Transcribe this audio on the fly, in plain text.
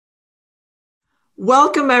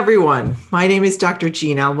Welcome, everyone. My name is Dr.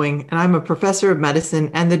 Jean Elwing, and I'm a professor of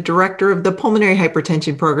medicine and the director of the pulmonary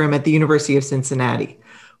hypertension program at the University of Cincinnati.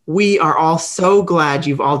 We are all so glad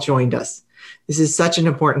you've all joined us. This is such an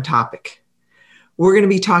important topic. We're going to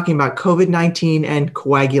be talking about COVID-19 and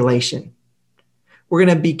coagulation. We're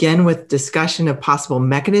going to begin with discussion of possible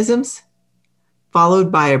mechanisms,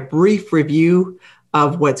 followed by a brief review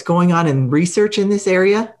of what's going on in research in this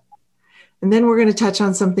area. And then we're going to touch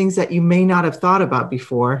on some things that you may not have thought about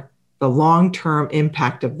before, the long-term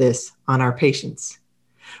impact of this on our patients.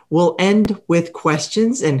 We'll end with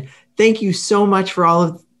questions, and thank you so much for all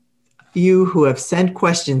of you who have sent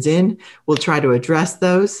questions in. We'll try to address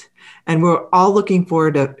those, and we're all looking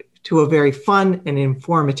forward to a very fun and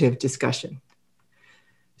informative discussion.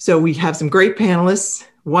 So we have some great panelists,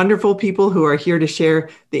 wonderful people who are here to share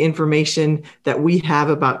the information that we have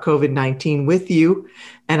about COVID-19 with you.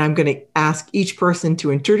 And I'm going to ask each person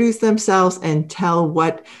to introduce themselves and tell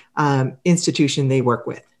what institution they work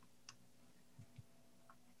with.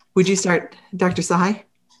 Would you start, Dr. Sahai?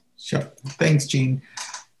 Sure. Thanks, Jean.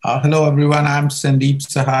 Hello, everyone. I'm Sandeep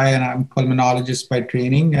Sahai, and I'm a pulmonologist by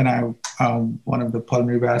training, and I'm one of the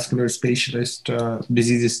pulmonary vascular specialist,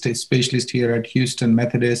 disease specialist here at Houston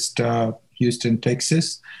Methodist, Houston,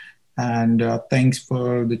 Texas. And thanks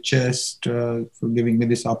for the CHEST for giving me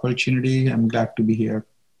this opportunity. I'm glad to be here.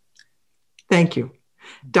 Thank you.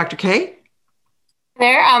 Dr. Kay?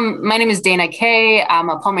 There. My name is Dana Kay. I'm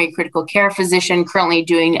a pulmonary critical care physician currently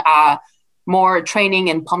doing more training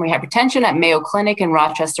in pulmonary hypertension at Mayo Clinic in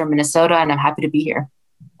Rochester, Minnesota, and I'm happy to be here.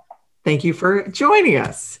 Thank you for joining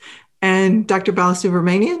us. And Dr.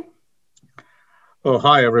 Balasubramanian? Oh,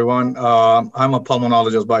 hi, everyone. I'm a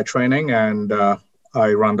pulmonologist by training, and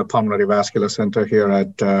I run the Pulmonary Vascular Center here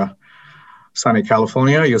at sunny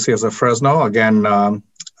California, UCSF Fresno. Again,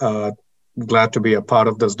 glad to be a part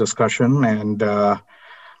of this discussion and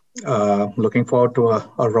looking forward to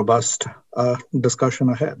a robust discussion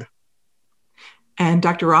ahead. And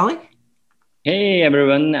Dr. Raleigh? Hey,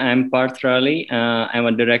 everyone. I'm Parth Raleigh. I'm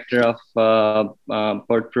a director of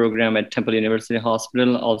port program at Temple University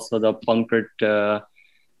Hospital, also the pulmonary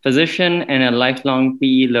physician and a lifelong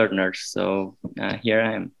PE learner. So here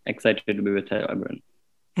I am, excited to be with everyone.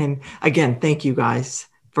 And again, thank you guys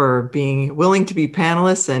for being willing to be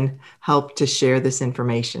panelists and help to share this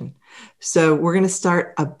information. So we're going to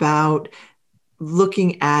start about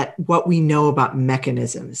looking at what we know about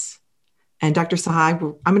mechanisms. And Dr. Sahai,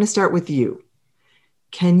 I'm going to start with you.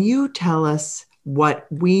 Can you tell us what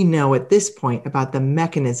we know at this point about the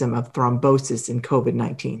mechanism of thrombosis in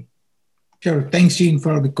COVID-19? Sure. Thanks, Jean,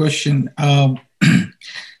 for the question.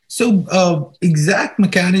 Exact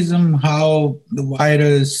mechanism how the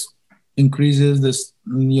virus increases this,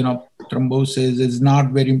 thrombosis is not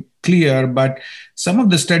very clear, but some of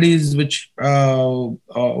the studies which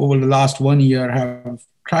over the last 1 year have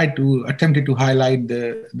attempted to highlight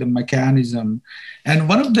the mechanism. And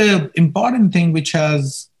one of the important thing which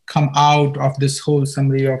has come out of this whole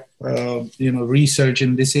summary of, research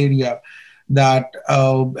in this area, that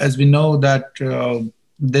as we know that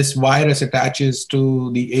this virus attaches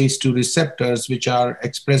to the ACE2 receptors, which are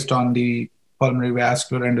expressed on the pulmonary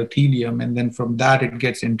vascular endothelium, and then from that it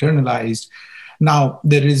gets internalized. Now,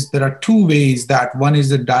 there are two ways. That one is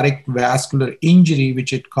the direct vascular injury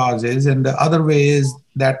which it causes, and the other way is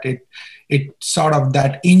that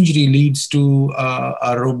that injury leads to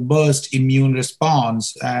a robust immune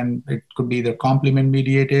response, and it could be either complement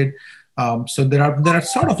mediated. So there are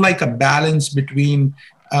sort of like a balance between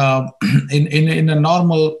in a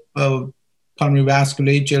normal pulmonary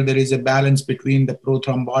vasculature, there is a balance between the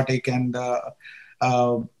prothrombotic and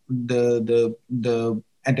the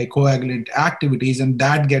anticoagulant activities, and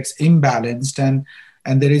that gets imbalanced, and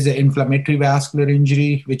there is an inflammatory vascular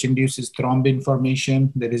injury which induces thrombin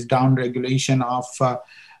formation. There is downregulation of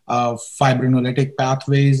fibrinolytic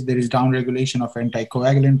pathways. There is downregulation of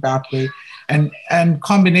anticoagulant pathway, and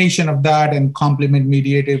combination of that and complement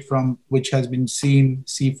mediated, from which has been seen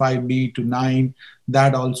C5b to 9,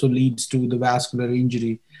 that also leads to the vascular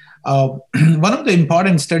injury. One of the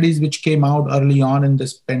important studies which came out early on in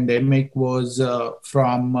this pandemic was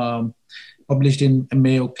published in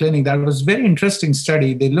Mayo Clinic. That was a very interesting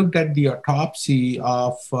study. They looked at the autopsy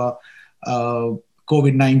of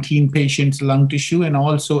COVID-19 patients' lung tissue and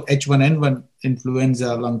also H1N1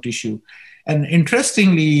 influenza lung tissue. And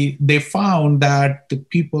interestingly, they found that the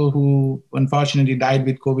people who unfortunately died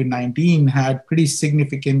with COVID-19 had pretty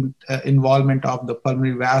significant involvement of the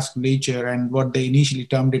pulmonary vasculature and what they initially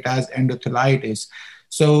termed it as endothelitis.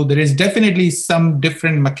 So there is definitely some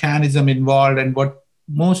different mechanism involved, and what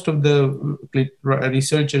most of the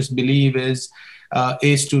researchers believe is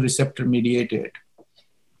ACE2 receptor mediated.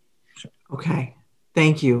 Okay.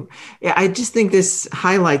 Thank you. Yeah, I just think this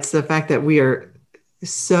highlights the fact that we are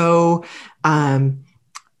so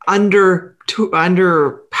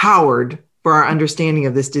underpowered for our understanding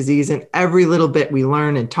of this disease. And every little bit we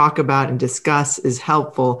learn and talk about and discuss is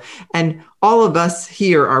helpful. And all of us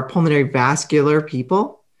here are pulmonary vascular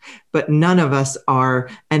people, but none of us are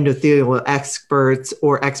endothelial experts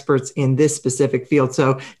or experts in this specific field.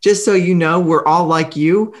 So just so you know, we're all like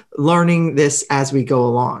you, learning this as we go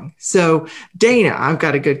along. So Dana, I've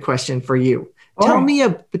got a good question for you. Tell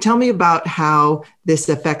me about how this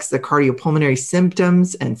affects the cardiopulmonary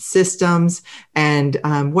symptoms and systems, and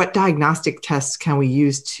what diagnostic tests can we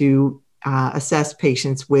use to assess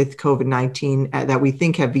patients with COVID-19 that we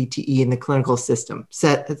think have VTE in the clinical setting.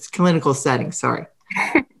 Sorry.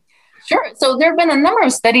 Sure. So there have been a number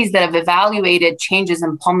of studies that have evaluated changes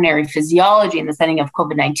in pulmonary physiology in the setting of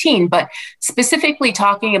COVID-19, but specifically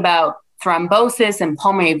talking about thrombosis and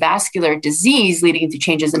pulmonary vascular disease leading to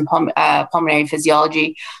changes in pulmonary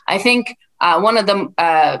physiology. I think one of the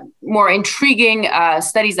more intriguing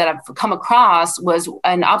studies that I've come across was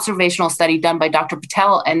an observational study done by Dr.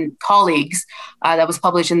 Patel and colleagues that was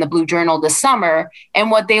published in the Blue Journal this summer.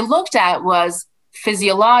 And what they looked at was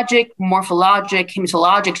physiologic, morphologic,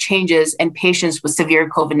 hematologic changes in patients with severe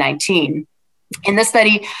COVID-19. In this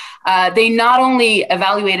study, they not only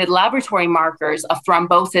evaluated laboratory markers of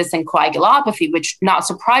thrombosis and coagulopathy, which not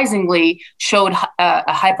surprisingly showed a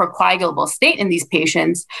hypercoagulable state in these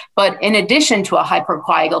patients, but in addition to a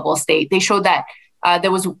hypercoagulable state, they showed that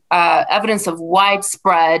there was evidence of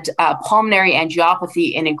widespread pulmonary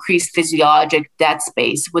angiopathy and increased physiologic dead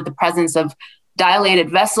space with the presence of dilated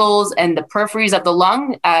vessels and the peripheries of the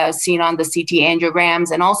lung seen on the CT angiograms,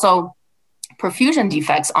 and also perfusion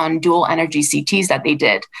defects on dual energy CTs that they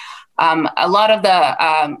did. A lot of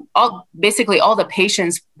basically all the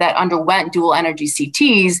patients that underwent dual energy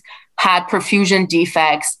CTs had perfusion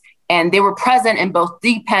defects, and they were present in both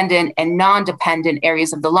dependent and non-dependent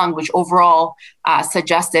areas of the lung, which overall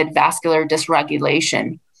suggested vascular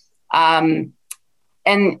dysregulation.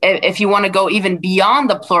 And if you want to go even beyond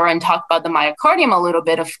the pleura and talk about the myocardium a little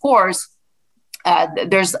bit, of course,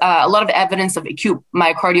 there's a lot of evidence of acute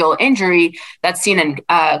myocardial injury that's seen in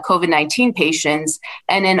COVID-19 patients.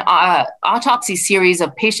 And in autopsy series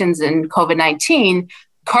of patients in COVID-19,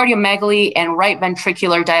 cardiomegaly and right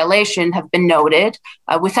ventricular dilation have been noted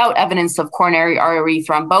without evidence of coronary artery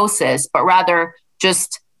thrombosis, but rather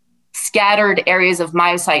just scattered areas of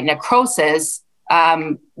myocyte necrosis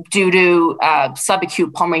due to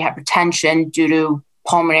subacute pulmonary hypertension due to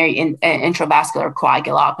pulmonary intravascular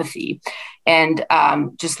coagulopathy, and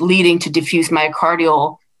just leading to diffuse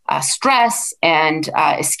myocardial stress and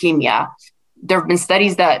ischemia. There have been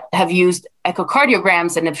studies that have used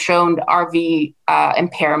echocardiograms and have shown RV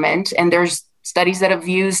impairment, and there's studies that have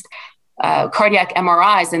used cardiac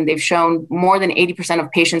MRIs, and they've shown more than 80%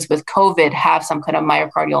 of patients with COVID have some kind of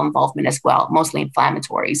myocardial involvement as well, mostly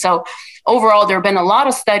inflammatory. So overall, there have been a lot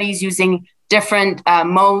of studies using different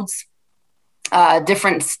modes,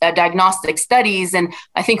 different diagnostic studies. And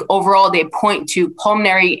I think overall they point to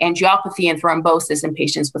pulmonary angiopathy and thrombosis in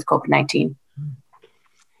patients with COVID-19.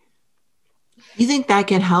 You think that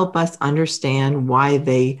can help us understand why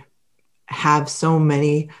they have so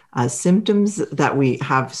many symptoms that we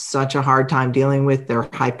have such a hard time dealing with, their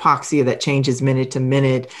hypoxia that changes minute to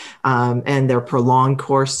minute, and their prolonged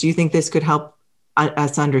course? Do you think this could help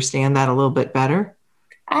us understand that a little bit better?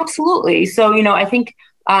 Absolutely. So, I think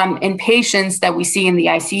in patients that we see in the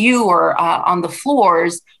ICU or on the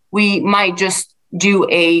floors, we might just do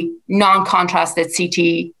a non-contrasted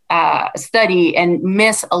CT study and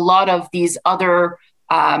miss a lot of these other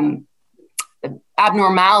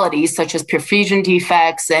abnormalities, such as perfusion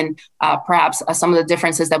defects and perhaps some of the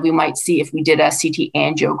differences that we might see if we did a CT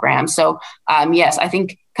angiogram. So yes, I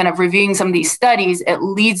think kind of reviewing some of these studies, it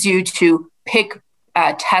leads you to pick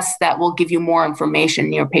tests that will give you more information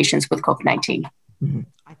in your patients with COVID-19. Mm-hmm.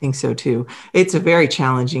 I think so too. It's a very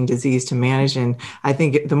challenging disease to manage. And I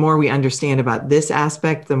think the more we understand about this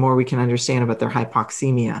aspect, the more we can understand about their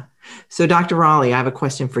hypoxemia. So Dr. Raleigh, I have a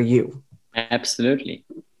question for you. Absolutely.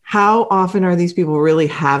 How often are these people really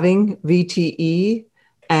having VTE?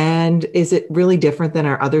 And is it really different than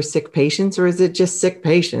our other sick patients, or is it just sick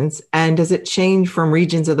patients? And does it change from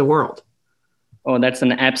regions of the world? Oh, that's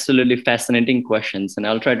an absolutely fascinating question. And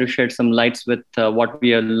I'll try to shed some lights with what we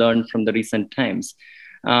have learned from the recent times.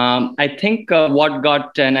 I think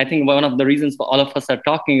I think one of the reasons for all of us are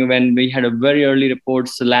talking when we had a very early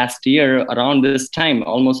reports last year around this time,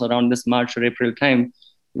 almost around this March or April time,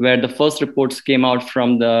 where the first reports came out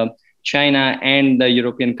from the China and the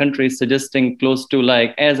European countries suggesting close to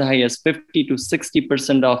like as high as 50 to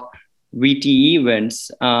 60% of VTE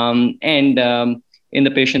events and in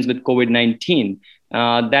the patients with COVID-19.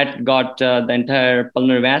 That got the entire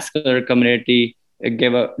pulmonary vascular community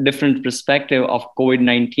gave a different perspective of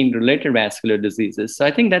COVID-19 related vascular diseases. So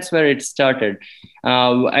I think that's where it started,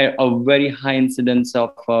 a very high incidence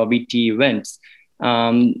of VTE events.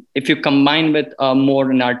 If you combine with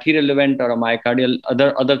more an arterial event or a myocardial,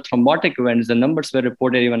 other thrombotic events, the numbers were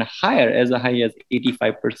reported even higher, as high as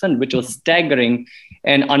 85%, which was staggering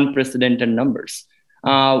and unprecedented numbers.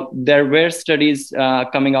 There were studies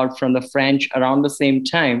coming out from the French around this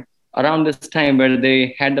time, where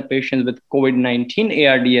they had the patients with COVID-19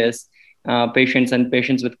 ARDS patients and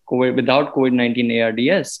patients with without COVID-19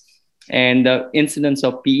 ARDS. And the incidence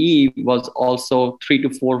of PE was also 3 to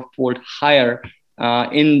 4-fold higher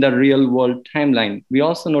in the real world timeline. We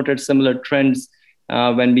also noted similar trends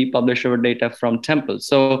when we published our data from Temple.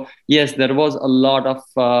 So yes, there was a lot of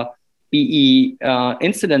PE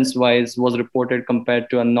incidence-wise was reported compared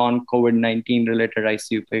to a non-COVID-19 related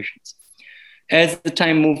ICU patients. As the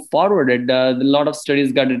time moved forward, a lot of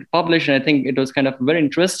studies got published, and I think it was kind of very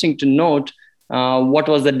interesting to note what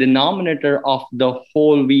was the denominator of the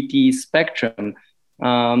whole VTE spectrum.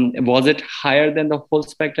 Was it higher than the whole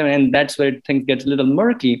spectrum? And that's where things get a little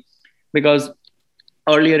murky, because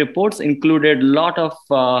earlier reports included a lot of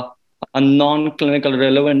a non-clinical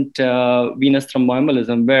relevant venous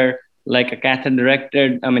thromboembolism, where like a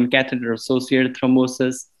catheter-associated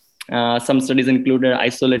thrombosis. Some studies included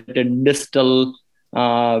isolated distal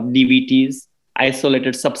DVTs,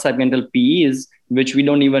 isolated subsegmental PEs, which we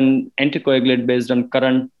don't even anticoagulate based on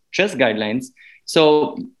current chest guidelines.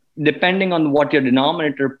 So depending on what your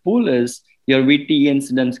denominator pool is, your VTE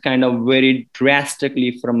incidence kind of varied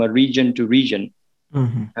drastically from a region to region.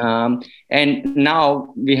 Mm-hmm. And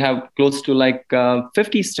now we have close to like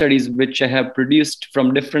 50 studies which have produced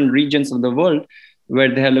from different regions of the world, where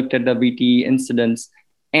they have looked at the VTE incidence.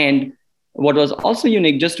 And what was also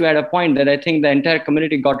unique, just to add a point, that I think the entire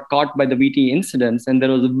community got caught by the VTE incidence, and there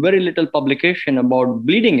was very little publication about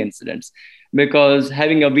bleeding incidents, because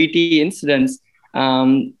having a VTE incidence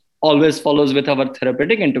always follows with our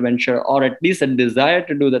therapeutic intervention, or at least a desire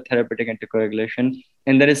to do the therapeutic anticoagulation.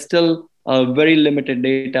 And there is still very limited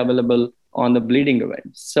data available on the bleeding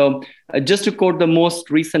events. So just to quote the most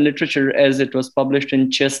recent literature as it was published in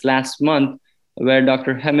Chest last month, where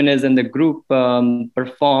Dr. Jimenez and the group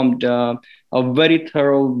performed a very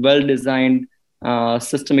thorough, well-designed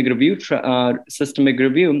systemic review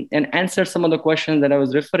and answered some of the questions that I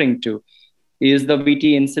was referring to. Is the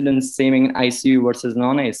VTE incidence same in ICU versus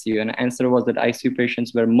non-ICU? And the answer was that ICU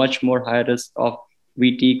patients were much more high risk of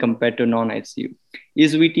VTE compared to non-ICU.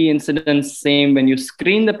 Is VTE incidence same when you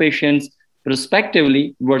screen the patients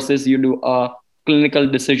prospectively versus you do a clinical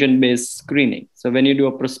decision-based screening? So when you do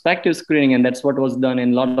a prospective screening, and that's what was done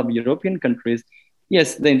in a lot of European countries,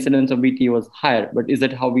 yes, the incidence of VTE was higher, but is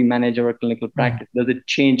that how we manage our clinical practice? Does it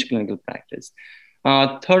change clinical practice?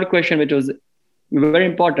 Third question, which was very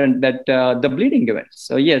important, that the bleeding events.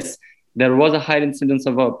 So yes, there was a higher incidence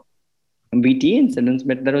of a VTE incidence,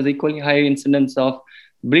 but there was equally high incidence of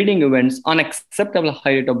bleeding events, unacceptable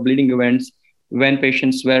high rate of bleeding events when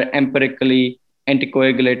patients were empirically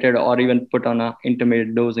anticoagulated or even put on an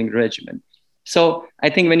intermediate dosing regimen. So I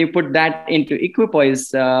think when you put that into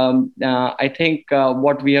equipoise, I think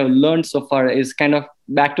what we have learned so far is kind of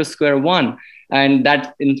back to square one. And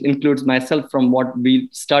that includes myself, from what we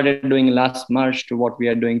started doing last March to what we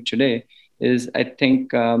are doing today, is I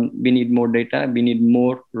think we need more data. We need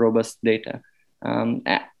more robust data.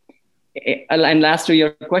 And last to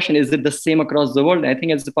your question, is it the same across the world? I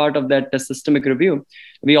think as a part of that systemic review,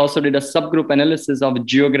 we also did a subgroup analysis of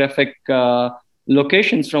geographic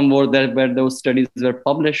locations from where those studies were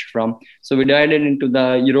published from. So we divided into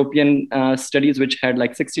the European studies, which had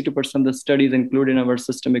like 62% of the studies included in our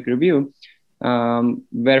systemic review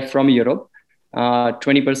were from Europe.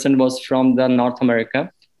 20% was from the North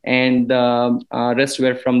America, and the rest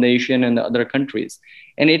were from the Asian and the other countries.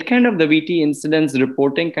 And it kind of, the VTE incidence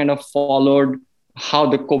reporting kind of followed how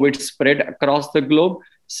the COVID spread across the globe.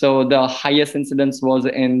 So the highest incidence was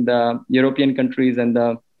in the European countries and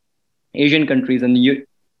the Asian countries, and the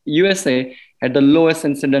USA had the lowest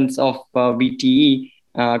incidence of VTE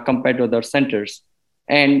compared to other centers.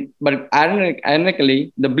 But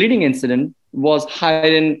ironically, the bleeding incident was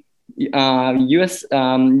higher in US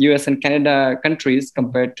and Canada countries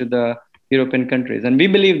compared to the European countries. And we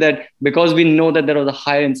believe that because we know that there was a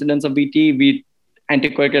higher incidence of VTE, we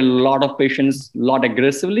anticoagulate a lot of patients a lot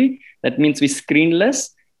aggressively. That means we screen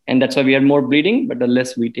less, and that's why we had more bleeding, but the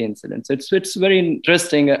less VTE incidence. So it's very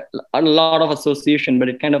interesting, a lot of association, but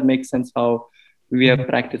it kind of makes sense how we have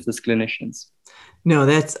practiced as clinicians. No,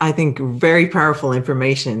 that's, I think, very powerful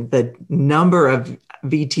information. The number of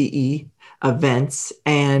VTE events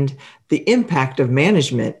and the impact of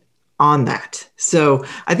management on that. So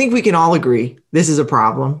I think we can all agree this is a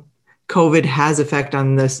problem. COVID has effect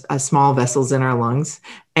on the small vessels in our lungs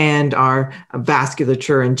and our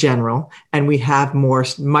vasculature in general. And we have more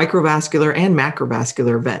microvascular and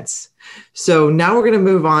macrovascular events. So now we're going to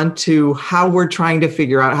move on to how we're trying to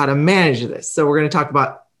figure out how to manage this. So we're going to talk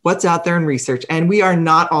about what's out there in research, and we are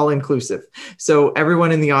not all inclusive. So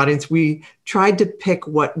everyone in the audience, we tried to pick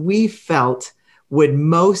what we felt would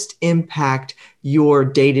most impact your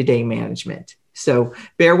day-to-day management. So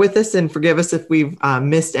bear with us and forgive us if we've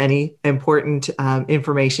missed any important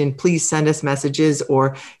information. Please send us messages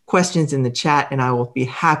or questions in the chat, and I will be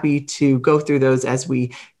happy to go through those as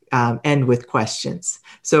we end with questions.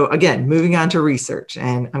 So again, moving on to research,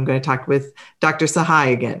 and I'm going to talk with Dr.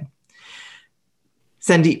 Sahai again.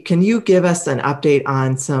 Sandeep, can you give us an update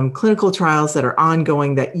on some clinical trials that are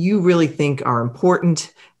ongoing that you really think are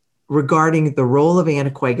important regarding the role of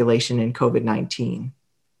anticoagulation in COVID-19?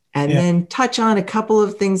 And then touch on a couple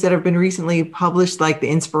of things that have been recently published, like the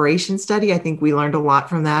Inspiration study. I think we learned a lot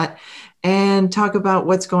from that. And talk about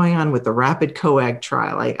what's going on with the Rapid Coag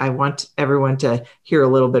trial. I want everyone to hear a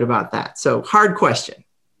little bit about that. So hard question.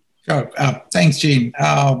 Sure. Thanks, Gene.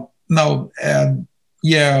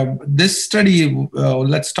 This study,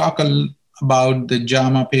 let's talk about the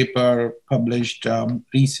JAMA paper published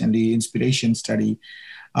recently, Inspiration study.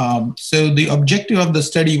 So the objective of the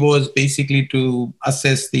study was basically to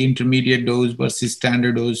assess the intermediate dose versus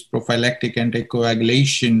standard dose prophylactic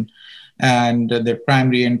anticoagulation. And the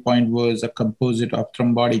primary endpoint was a composite of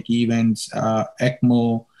thrombotic events,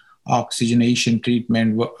 ECMO, oxygenation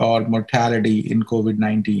treatment, or mortality in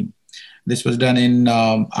COVID-19. This was done in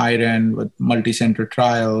Iran with multi-center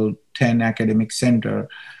trial, 10 academic center.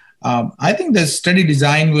 I think the study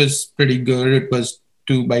design was pretty good. It was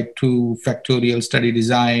 2x2 factorial study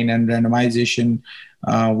design, and randomization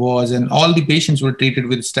and all the patients were treated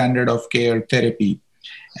with standard of care therapy.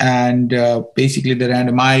 And basically they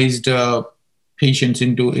randomized patients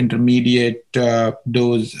into intermediate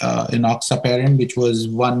dose enoxaparin, which was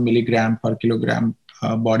 1 milligram per kilogram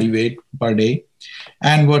body weight per day,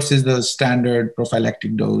 and versus the standard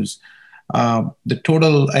prophylactic dose. The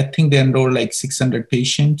total, I think they enrolled like 600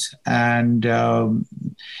 patients. And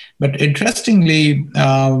but interestingly,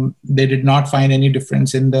 they did not find any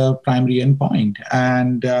difference in the primary endpoint,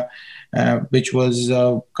 and which was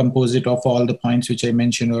composite of all the points which I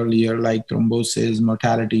mentioned earlier, like thrombosis,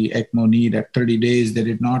 mortality, ECMO need at 30 days. They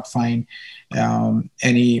did not find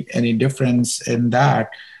any difference in that.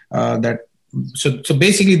 So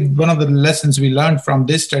basically, one of the lessons we learned from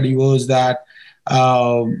this study was that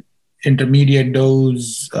intermediate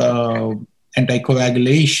dose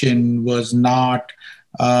anticoagulation was not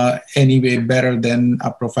any way better than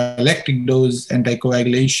a prophylactic dose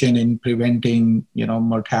anticoagulation in preventing,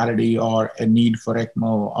 mortality or a need for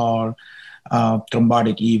ECMO or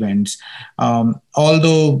thrombotic events.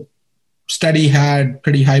 Although study had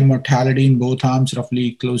pretty high mortality in both arms,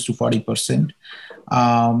 roughly close to 40%.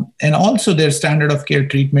 And also their standard of care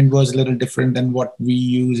treatment was a little different than what we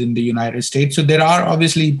use in the United States. So there are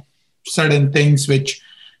obviously certain things which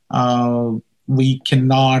we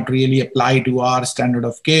cannot really apply to our standard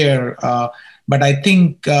of care. But I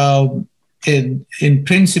think in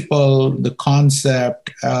principle, the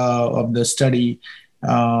concept of the study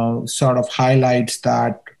sort of highlights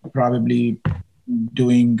that probably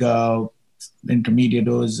doing intermediate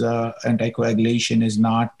dose anticoagulation is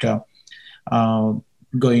not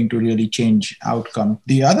going to really change outcome.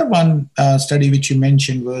 The other one study which you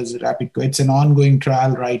mentioned was Rapid Coag. It's an ongoing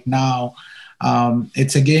trial right now.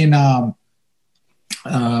 It's again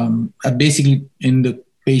basically in the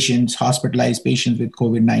patients, hospitalized patients with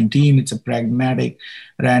COVID-19. It's a pragmatic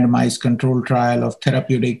randomized control trial of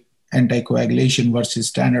therapeutic anticoagulation versus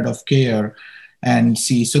standard of care. And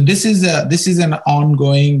see, so this is an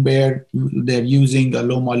ongoing where they're using a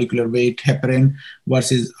low molecular weight heparin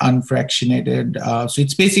versus unfractionated. So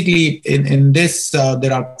it's basically in this,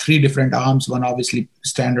 there are 3 different arms. One obviously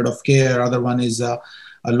standard of care, other one is a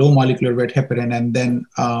low molecular weight heparin, and then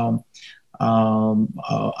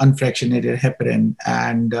unfractionated heparin.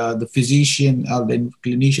 And the physician or the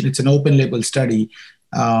clinician, it's an open label study,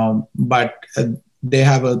 but they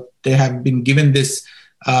have been given this.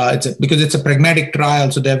 Because it's a pragmatic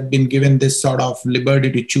trial, so they've been given this sort of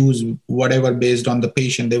liberty to choose whatever based on the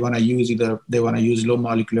patient they want to use. Either they want to use low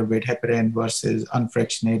molecular weight heparin versus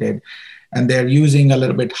unfractionated, and they're using a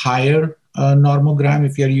little bit higher normogram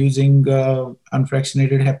if you're using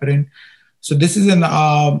unfractionated heparin. So this is an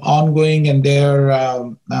ongoing, and their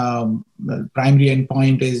primary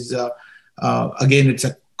endpoint is, again, it's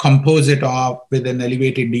a composite of with an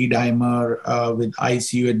elevated D-dimer with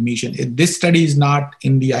ICU admission. This study is not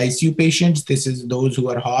in the ICU patients. This is those who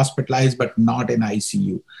are hospitalized but not in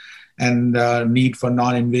ICU, and need for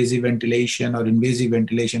non-invasive ventilation or invasive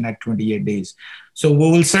ventilation at 28 days. So we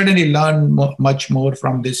will certainly learn much more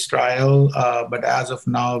from this trial, but as of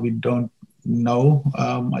now, we don't know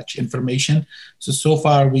much information. So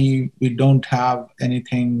far, we don't have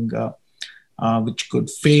anything which could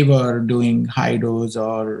favor doing high dose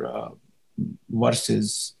or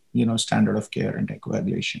versus standard of care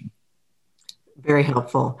anticoagulation. Very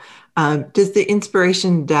helpful. Does the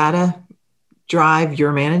inspiration data drive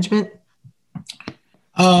your management?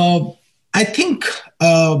 I think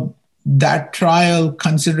that trial,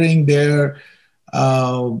 considering their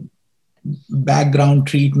background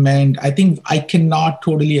treatment, I think I cannot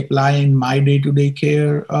totally apply in my day-to-day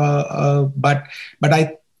care, but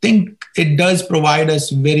I think it does provide us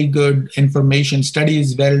very good information. Study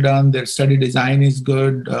is well done. Their study design is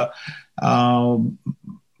good.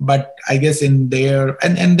 But I guess in there,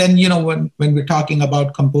 and then, when we're talking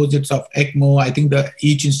about composites of ECMO, I think that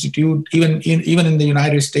each institute, even in the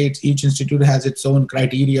United States, each institute has its own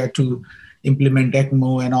criteria to implement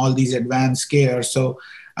ECMO and all these advanced care. So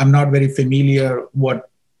I'm not very familiar what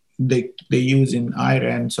they use in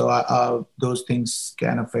Iran. So those things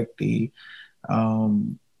can affect the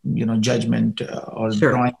judgment or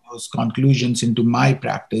Sure. drawing those conclusions into my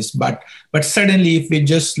practice. But certainly, if we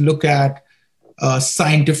just look at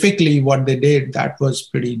scientifically what they did, that was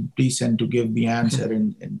pretty decent to give the answer.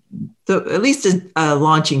 So at least a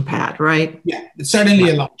launching pad, right? Yeah, it's certainly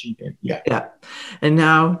a launching pad. Yeah. Yeah. And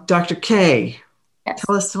now, Dr. K, Yes.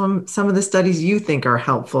 tell us some of the studies you think are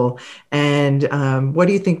helpful, and what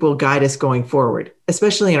do you think will guide us going forward,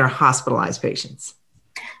 especially in our hospitalized patients?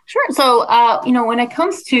 Sure. So, when it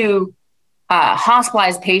comes to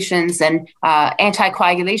hospitalized patients and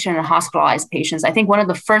anticoagulation in hospitalized patients, I think one of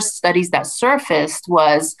the first studies that surfaced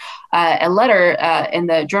was a letter in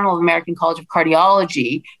the Journal of American College of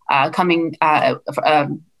Cardiology coming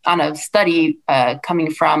on a study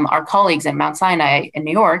coming from our colleagues at Mount Sinai in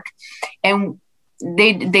New York. And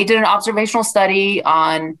they did an observational study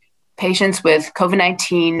on patients with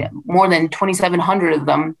COVID-19, more than 2,700 of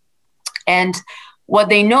them. And what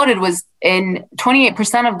they noted was in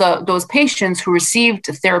 28% of those patients who received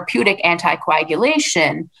therapeutic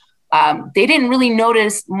anticoagulation, they didn't really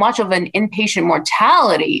notice much of an inpatient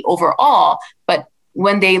mortality overall. But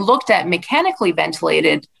when they looked at mechanically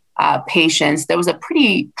ventilated patients, there was a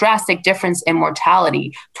pretty drastic difference in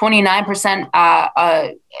mortality.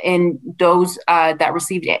 29% in those that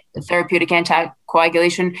received therapeutic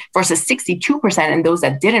anticoagulation versus 62% in those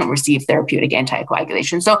that didn't receive therapeutic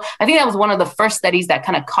anticoagulation. So I think that was one of the first studies that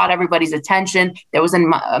kind of caught everybody's attention. There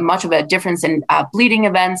wasn't much of a difference in bleeding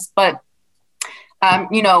events, but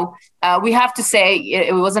we have to say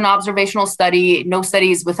it was an observational study. No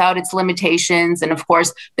study is without its limitations. And of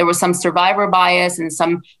course, there was some survivor bias and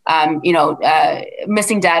some,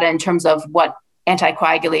 missing data in terms of what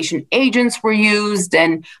anticoagulation agents were used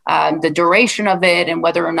and the duration of it, and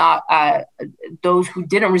whether or not those who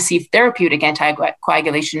didn't receive therapeutic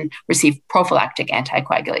anticoagulation received prophylactic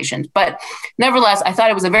anticoagulation. But nevertheless, I thought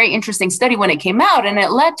it was a very interesting study when it came out, and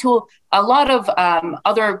it led to a lot of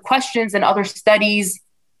other questions and other studies.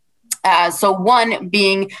 So one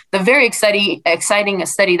being the very exciting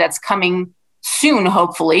study that's coming soon,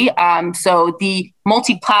 hopefully. So the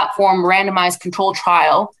multi-platform randomized control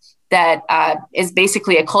trial that is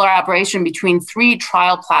basically a collaboration between 3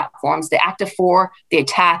 trial platforms, the ACTIV-4, the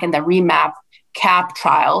ATTACK, and the REMAP CAP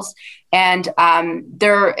trials. And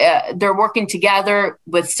they're working together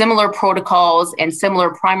with similar protocols and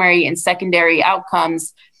similar primary and secondary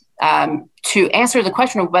outcomes to answer the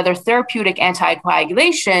question of whether therapeutic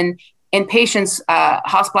anticoagulation in patients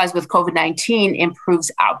hospitalized with COVID-19 improves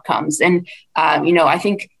outcomes. And, I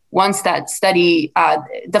think once that study,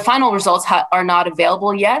 the final results are not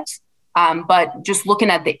available yet, but just looking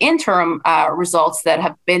at the interim results that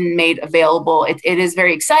have been made available, it is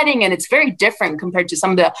very exciting, and it's very different compared to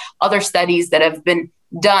some of the other studies that have been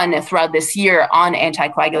done throughout this year on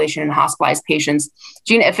anticoagulation in hospitalized patients.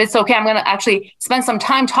 Gina, if it's okay, I'm going to actually spend some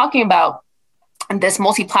time talking about this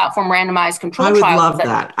multi-platform randomized control trial. I would love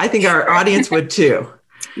that. I think our audience would too.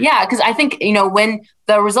 Yeah, because I think, when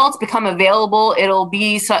the results become available, it'll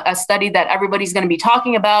be a study that everybody's going to be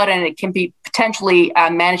talking about, and it can be potentially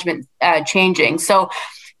management changing. So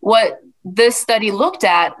what this study looked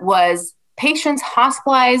at was patients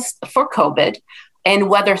hospitalized for COVID and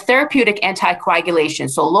whether therapeutic anticoagulation,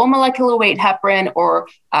 so low molecular weight heparin or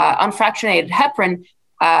unfractionated heparin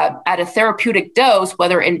at a therapeutic dose,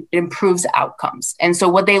 whether it improves outcomes. And so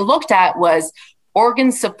what they looked at was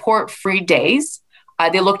organ support-free days.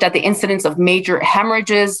 They looked at the incidence of major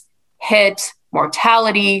hemorrhages, HIT,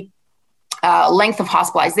 mortality, length of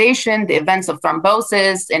hospitalization, the events of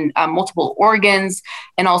thrombosis in multiple organs,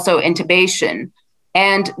 and also intubation.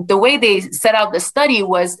 And the way they set out the study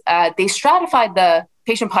was they stratified the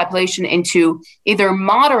patient population into either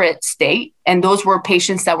moderate state, and those were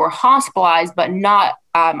patients that were hospitalized but not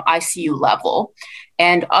ICU level.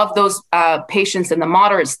 And of those patients in the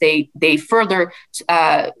moderate state, they further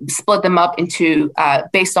split them up into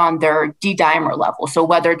based on their D-dimer level. So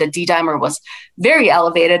whether the D-dimer was very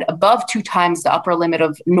elevated, above 2 times the upper limit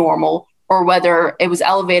of normal, or whether it was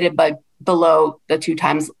elevated but below the 2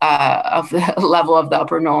 times of the level of the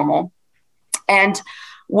upper normal. And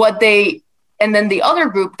then the other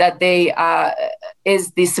group that they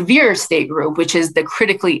is the severe state group, which is the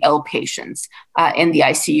critically ill patients in the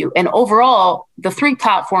ICU. And overall, the 3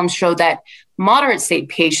 platforms show that moderate state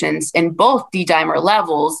patients in both D-dimer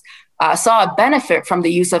levels saw a benefit from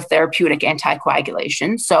the use of therapeutic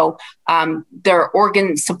anticoagulation. So their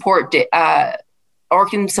organ support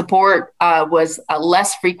was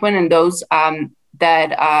less frequent in those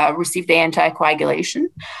that received the anticoagulation.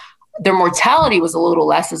 Their mortality was a little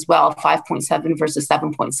less as well, 5.7 versus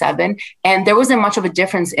 7.7. And there wasn't much of a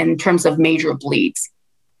difference in terms of major bleeds.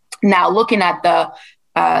 Now, looking at the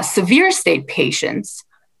severe state patients,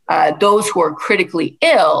 those who are critically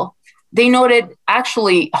ill, they noted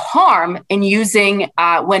actually harm in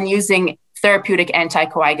when using therapeutic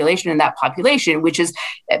anticoagulation in that population, which is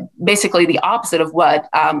basically the opposite of what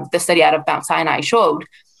the study out of Mount Sinai showed.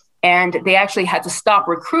 And they actually had to stop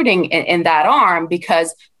recruiting in that arm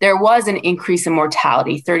because there was an increase in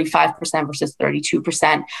mortality, 35% versus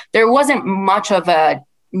 32%. There wasn't much of a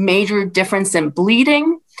major difference in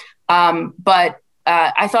bleeding, but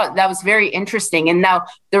I thought that was very interesting. And now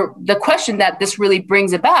the question that this really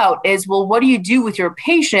brings about is, well, what do you do with your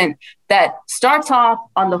patient that starts off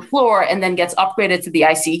on the floor and then gets upgraded to the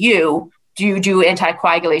ICU? Do you do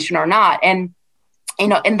anticoagulation or not? And,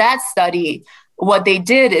 in that study, what they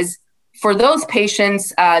did is for those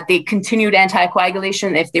patients, they continued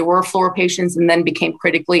anticoagulation if they were floor patients and then became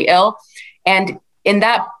critically ill. And in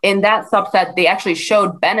that subset, they actually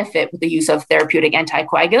showed benefit with the use of therapeutic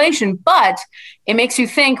anticoagulation. But it makes you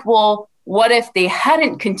think, well, what if they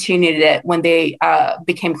hadn't continued it when they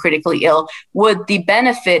became critically ill? Would the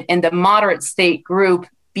benefit in the moderate state group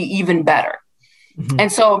be even better? Mm-hmm.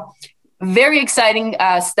 And so very exciting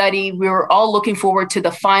study. We were all looking forward to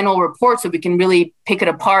the final report so we can really pick it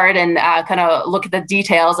apart and kind of look at the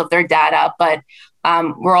details of their data. But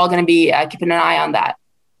we're all going to be keeping an eye on that.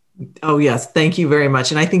 Oh, yes. Thank you very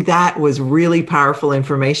much. And I think that was really powerful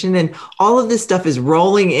information. And all of this stuff is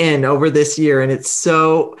rolling in over this year. And it's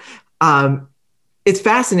so, it's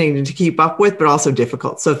fascinating to keep up with, but also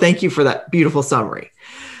difficult. So thank you for that beautiful summary.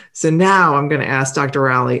 So now I'm going to ask Dr.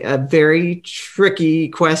 Rowley a very tricky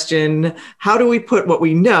question. How do we put what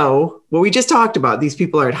we know, what we just talked about? These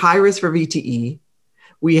people are at high risk for VTE.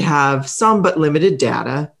 We have some but limited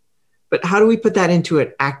data. But how do we put that into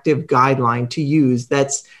an active guideline to use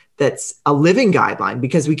that's a living guideline,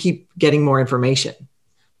 because we keep getting more information?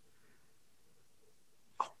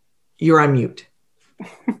 You're on mute.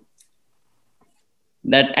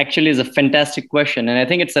 That actually is a fantastic question. And I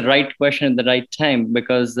think it's the right question at the right time,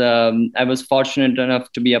 because I was fortunate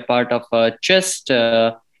enough to be a part of a CHEST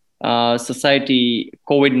Society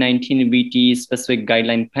COVID-19 VTE specific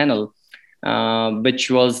guideline panel, which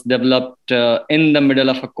was developed in the middle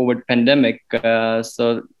of a COVID pandemic.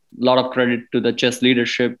 So a lot of credit to the CHEST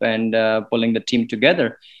leadership and pulling the team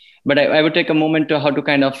together. But I would take a moment to how to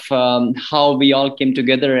kind of how we all came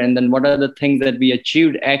together, and then what are the things that we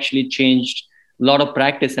achieved actually changed a lot of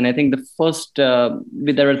practice. And I think the first,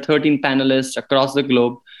 there were 13 panelists across the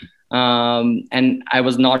globe. And I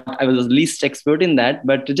was the least expert in that,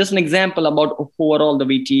 but just an example about overall the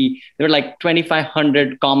VTE, there were like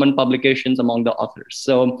 2,500 common publications among the authors.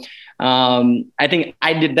 So I think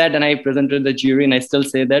I did that and I presented the jury, and I still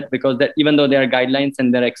say that because that even though there are guidelines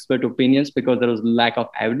and there are expert opinions, because there was lack of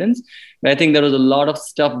evidence, but I think there was a lot of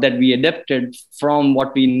stuff that we adapted from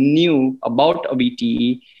what we knew about a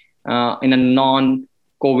VTE in a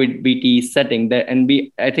non-COVID VTE setting.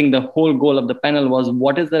 I think the whole goal of the panel was,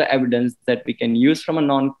 what is the evidence that we can use from a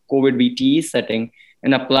non-COVID VTE setting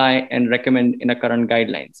and apply and recommend in a current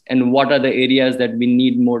guidelines? And what are the areas that we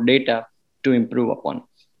need more data to improve upon?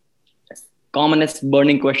 Commonest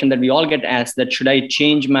burning question that we all get asked, that should I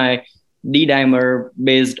change my D-dimer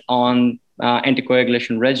based on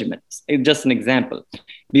anticoagulation regimens. It's just an example.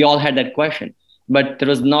 We all had that question, but there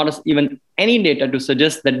was not even any data to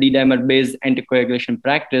suggest that D-dimer-based anticoagulation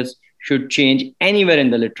practice should change anywhere in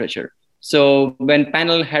the literature. So when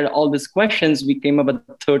panel had all these questions, we came up with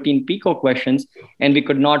 13 PICO questions, and we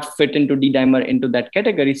could not fit into D-dimer into that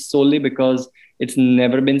category solely because it's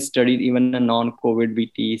never been studied even in a non-COVID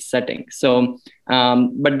VTE setting. So,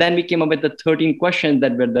 but then we came up with the 13 questions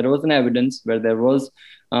that where there was an evidence, where there was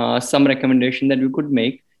some recommendation that we could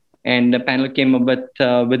make. And the panel came up with,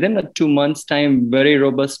 within a 2 months time, very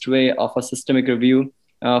robust way of a systemic review,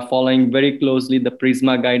 following very closely the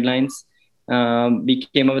PRISMA guidelines. We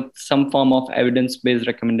came up with some form of evidence-based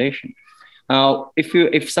recommendation.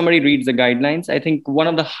 If somebody reads the guidelines, I think one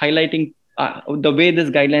of the highlighting, the way these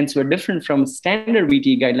guidelines were different from standard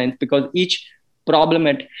VTE guidelines, because each problem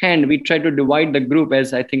at hand, we tried to divide the group,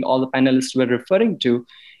 as I think all the panelists were referring to,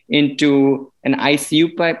 into an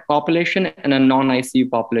ICU population and a non-ICU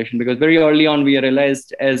population. Because very early on, we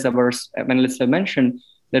realized, as our panelists have mentioned,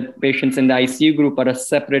 that patients in the ICU group are a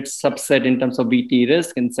separate subset in terms of VTE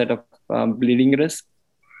risk instead of bleeding risk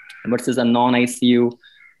versus a non-ICU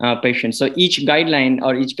patient. So each guideline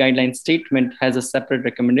or each guideline statement has a separate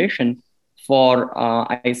recommendation for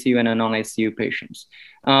ICU and non-ICU patients.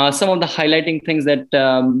 Some of the highlighting things that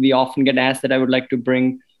we often get asked that I would like to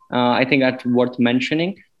bring, I think that's worth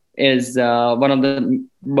mentioning, is one of the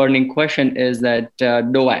burning question is that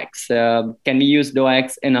DOACs. Can we use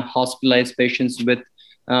DOACs in a hospitalized patients with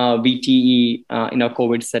VTE in a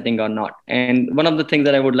COVID setting or not? And one of the things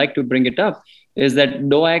that I would like to bring it up is that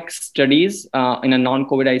DOAC studies in a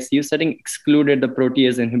non-COVID ICU setting excluded the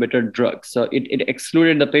protease inhibitor drugs. So it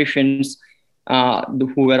excluded the patients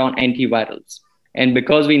who were on antivirals. And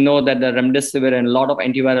because we know that the remdesivir and a lot of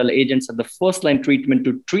antiviral agents are the first line treatment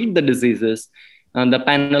to treat the diseases, the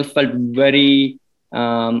panel felt very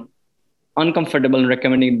uncomfortable in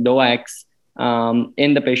recommending DOACs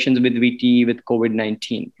in the patients with VTE with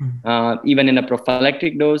COVID-19, even in a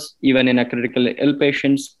prophylactic dose, even in a critically ill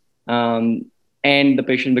patients, and the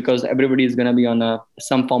patient, because everybody is going to be on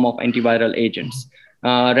some form of antiviral agents.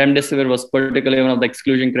 Remdesivir was particularly one of the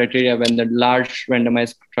exclusion criteria when the large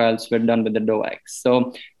randomized trials were done with the DOACs.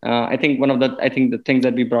 So I think the things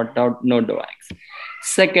that we brought out, no DOACs.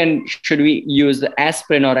 Second, should we use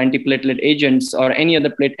aspirin or antiplatelet agents or any other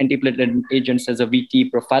antiplatelet agents as a VTE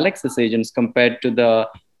prophylaxis agents compared to the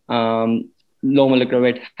low molecular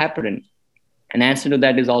weight heparin? An answer to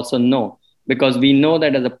that is also no, because we know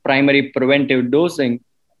that as a primary preventive dosing,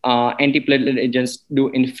 antiplatelet agents do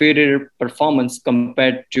inferior performance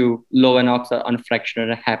compared to low NOx or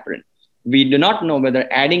unfractionated heparin. We do not know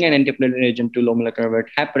whether adding an antiplatelet agent to low molecular weight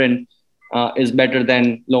heparin is better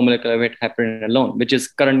than low molecular weight heparin alone, which is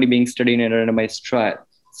currently being studied in a randomized trial.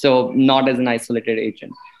 So not as an isolated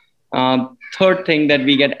agent. Third thing that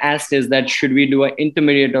we get asked is that should we do an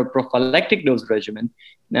intermediate or prophylactic dose regimen?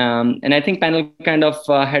 And I think panel kind of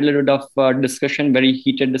had a little bit of discussion, very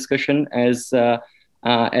heated discussion, as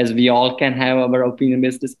we all can have our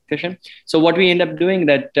opinion-based discussion. So what we end up doing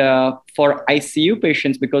that for ICU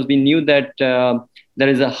patients, because we knew that there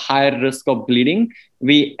is a higher risk of bleeding,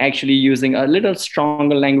 we actually using a little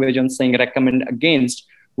stronger language on saying recommend against,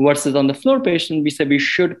 versus on the floor patient, we say we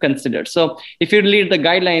should consider. So if you read the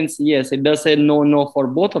guidelines, yes, it does say no for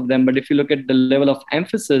both of them. But if you look at the level of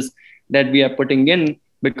emphasis that we are putting in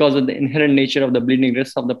because of the inherent nature of the bleeding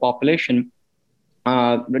risk of the population,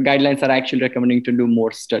 the guidelines are actually recommending to do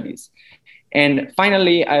more studies. And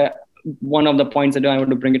finally, one of the points that I want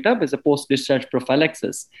to bring it up is a post-discharge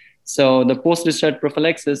prophylaxis. So the post-discharge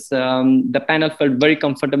prophylaxis, the panel felt very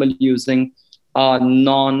comfortable using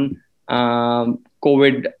non-COVID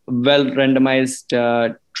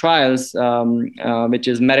well-randomized trials, which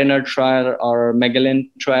is Mariner trial or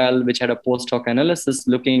Magellan trial, which had a post-hoc analysis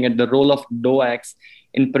looking at the role of DOACs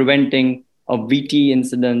in preventing of VTE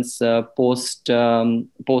incidents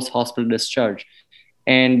post-hospital discharge.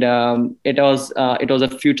 And it was a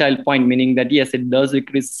futile point, meaning that yes, it does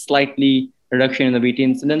decrease slightly reduction in the VTE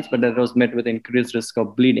incidence, but that was met with increased risk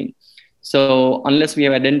of bleeding. So unless we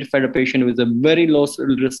have identified a patient with a very low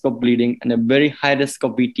risk of bleeding and a very high risk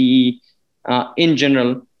of VTE in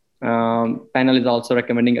general, panel is also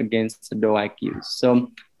recommending against the DOAC use.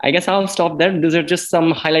 So I guess I'll stop there. These are just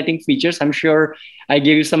some highlighting features. I'm sure I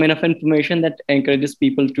gave you some enough information that encourages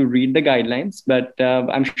people to read the guidelines, but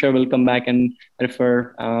I'm sure we'll come back and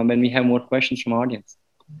refer when we have more questions from our audience.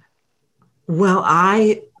 Well,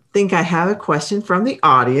 I think I have a question from the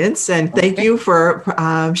audience, and thank you for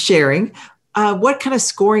sharing. What kind of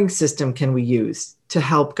scoring system can we use to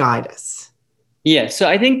help guide us? Yeah, so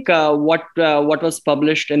I think what was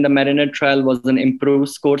published in the Mariner trial was an improved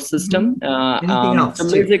score system. Anything else So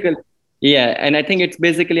too? basically, yeah, and I think it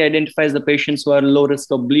basically identifies the patients who are low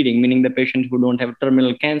risk of bleeding, meaning the patients who don't have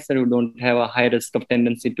terminal cancer, who don't have a high risk of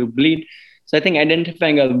tendency to bleed. So I think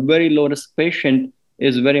identifying a very low risk patient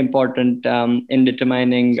is very important in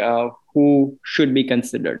determining who should be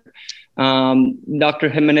considered. Dr.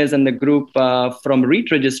 Jimenez and the group from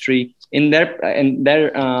REAT registry in their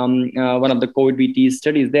one of the COVID VT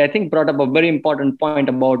studies, they I think brought up a very important point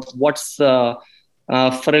about what's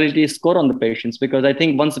fertility score on the patients, because I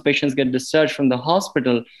think once the patients get discharged from the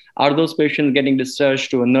hospital, are those patients getting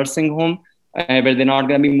discharged to a nursing home where they're not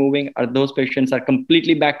going to be moving? Are those patients are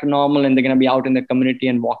completely back to normal and they're going to be out in the community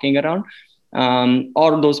and walking around?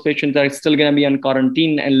 Or those patients are still going to be on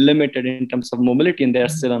quarantine and limited in terms of mobility and they're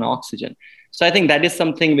still on oxygen. So I think that is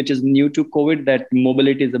something which is new to COVID, that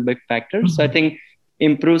mobility is a big factor. So I think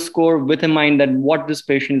improve score with a mind that what this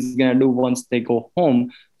patient is going to do once they go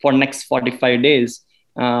home for next 45 days.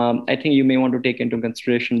 I think you may want to take into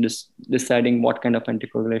consideration deciding what kind of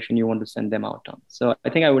anticoagulation you want to send them out on. So I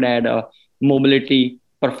think I would add a mobility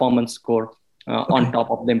performance score on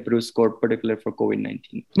top of the improved score, particularly for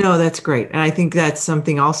COVID-19. No, that's great. And I think that's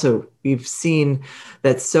something also we've seen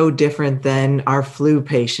that's so different than our flu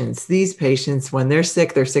patients. These patients, when they're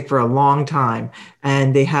sick for a long time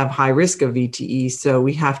and they have high risk of VTE. So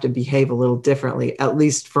we have to behave a little differently, at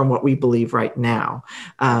least from what we believe right now.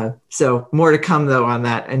 So more to come, though, on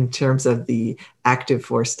that in terms of the active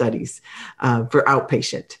force studies for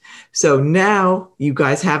outpatient. So now you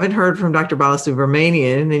guys haven't heard from Dr.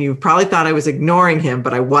 Balasubramanian, and you probably thought I was ignoring him,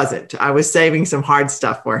 but I wasn't. I was saving some hard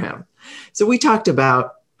stuff for him. So we talked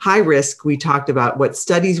about high risk. We talked about what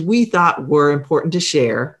studies we thought were important to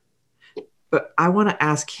share, but I want to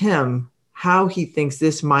ask him how he thinks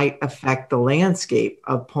this might affect the landscape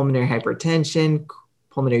of pulmonary hypertension,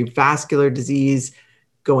 pulmonary vascular disease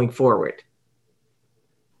going forward.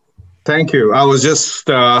 Thank you. I was just,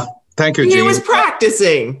 thank you, Gene. He was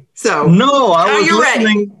practicing. So no, I was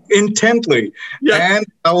listening intently. Yeah. And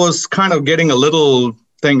I was kind of getting a little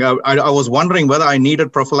thing. I was wondering whether I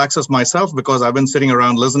needed prophylaxis myself because I've been sitting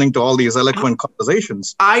around listening to all these eloquent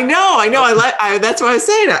conversations. I know. That's what I was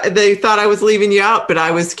saying. They thought I was leaving you out, but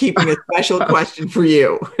I was keeping a special question for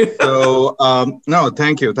you. So, no,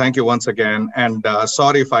 thank you. Thank you once again. And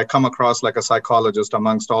sorry if I come across like a psychologist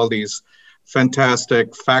amongst all these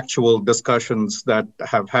fantastic factual discussions that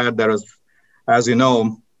have had. There is, as you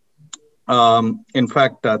know, in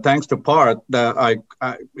fact, thanks to Parth,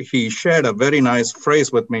 he shared a very nice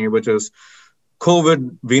phrase with me, which is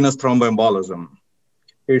COVID venous thromboembolism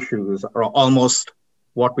issues are almost,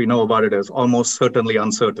 what we know about it is almost certainly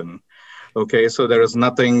uncertain. Okay, so there is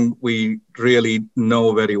nothing we really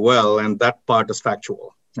know very well, and that part is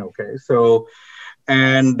factual. Okay, so,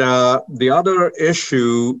 and the other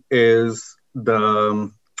issue is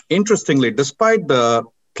interestingly, despite the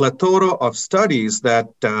plethora of studies that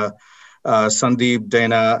Sandeep,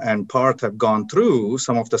 Dana, and Parth have gone through,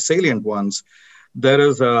 some of the salient ones, there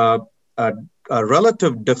is a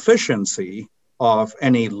relative deficiency of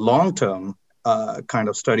any long-term kind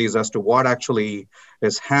of studies as to what actually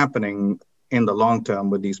is happening in the long term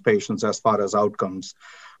with these patients as far as outcomes,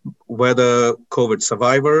 whether COVID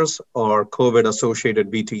survivors or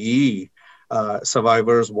COVID-associated VTE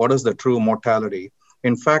survivors, what is the true mortality?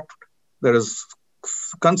 In fact, there is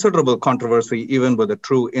considerable controversy even with the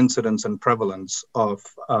true incidence and prevalence of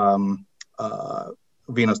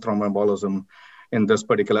venous thromboembolism in this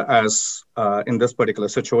particular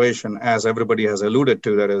situation. As everybody has alluded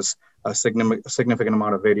to, there is a significant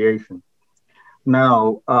amount of variation.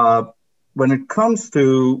 Now, when it comes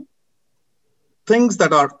to things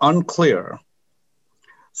that are unclear,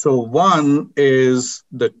 so one is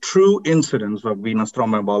the true incidence of venous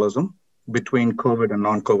thromboembolism between COVID and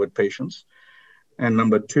non-COVID patients. And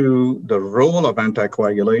number two, the role of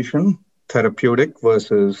anticoagulation, therapeutic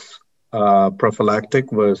versus prophylactic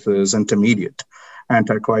versus intermediate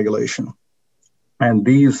anticoagulation. And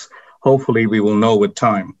these, hopefully, we will know with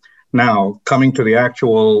time. Now, coming to the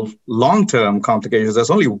actual long-term complications, there's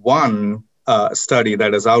only one study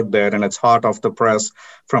that is out there, and it's hot off the press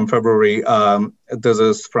from February. This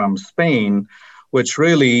is from Spain, which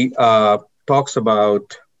really talks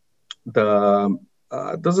about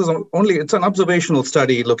it's an observational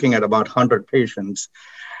study looking at about 100 patients.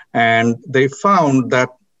 And they found that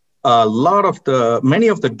many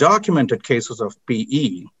of the documented cases of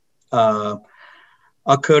PE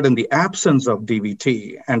occurred in the absence of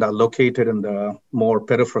DVT and are located in the more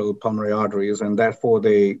peripheral pulmonary arteries. And therefore,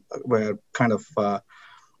 they were kind of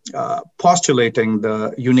postulating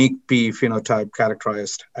the unique PE phenotype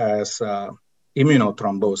characterized as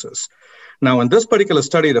immunothrombosis. Now, in this particular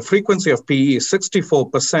study, the frequency of PE,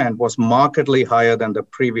 64%, was markedly higher than the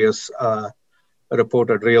previous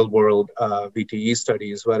reported real-world VTE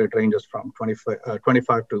studies, where it ranges from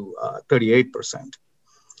 25 to 38%.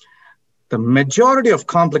 The majority of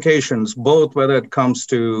complications, both whether it comes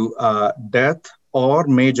to death or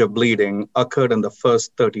major bleeding, occurred in the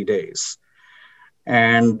first 30 days.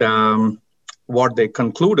 And what they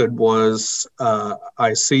concluded was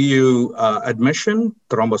ICU admission,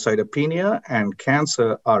 thrombocytopenia, and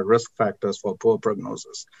cancer are risk factors for poor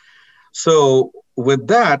prognosis. So with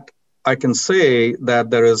that, I can say that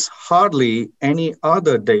there is hardly any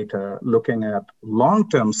other data looking at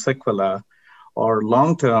long-term sequelae or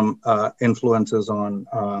long-term influences on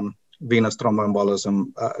venous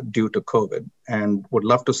thromboembolism due to COVID, and would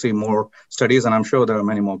love to see more studies, and I'm sure there are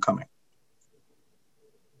many more coming.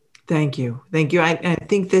 Thank you. Thank you. I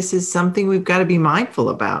think this is something we've got to be mindful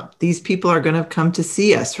about. These people are going to come to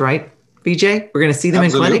see us, right, Vijay? We're going to see them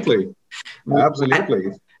in clinic.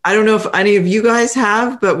 Absolutely. I don't know if any of you guys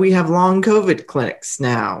have, but we have long COVID clinics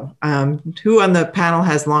now. Who on the panel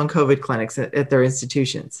has long COVID clinics at their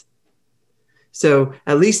institutions? So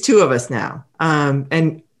at least two of us now.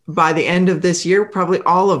 And by the end of this year, probably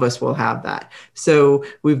all of us will have that. So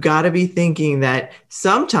we've got to be thinking that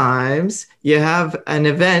sometimes you have an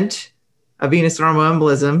event, a venous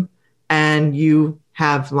thromboembolism, and you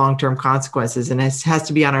have long-term consequences. And it has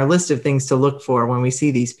to be on our list of things to look for when we see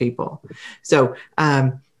these people. So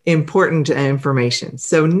important information.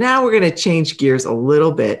 So now we're going to change gears a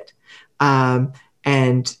little bit.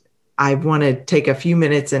 And I want to take a few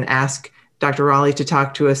minutes and ask Dr. Raleigh to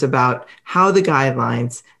talk to us about how the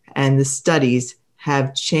guidelines and the studies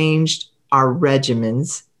have changed our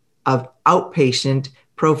regimens of outpatient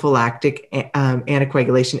prophylactic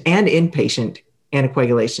anticoagulation and inpatient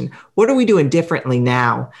anticoagulation. What are we doing differently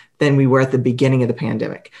now than we were at the beginning of the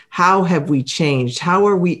pandemic? How have we changed? How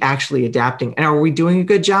are we actually adapting? And are we doing a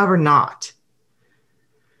good job or not?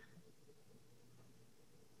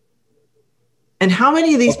 And how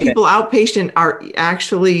many of these people outpatient are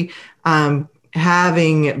actually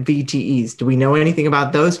having VTEs? Do we know anything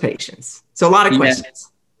about those patients? So a lot of questions.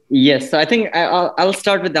 Yes. So I think I'll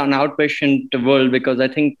start with the outpatient world, because I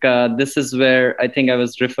think this is where I think I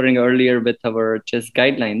was referring earlier with our CHEST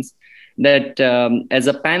guidelines, that as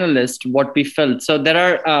a panelist, what we felt. So there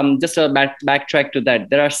are, just a backtrack to that,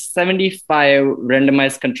 there are 75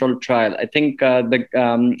 randomized controlled trial. I think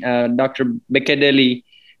Dr. Beccadelli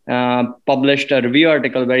published a review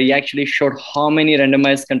article where he actually showed how many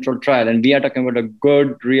randomized controlled trial, and we are talking about a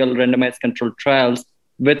good, real randomized controlled trials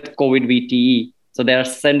with COVID VTE. So there are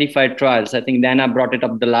 75 trials. I think Dana brought it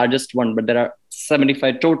up, the largest one, but there are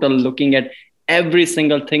 75 total, looking at every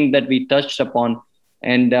single thing that we touched upon,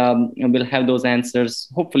 and we'll have those answers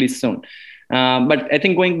hopefully soon. But I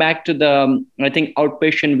think going back to the,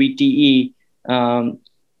 outpatient VTE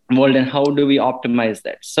world, and how do we optimize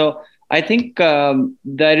that? So I think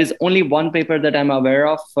there is only one paper that I'm aware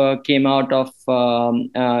of came out of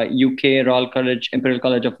UK Royal College, Imperial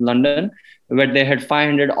College of London, where they had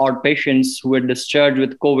 500 odd patients who were discharged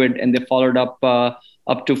with COVID, and they followed up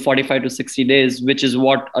to 45 to 60 days, which is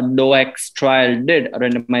what a DOACs trial did, a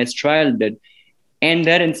randomized trial did. And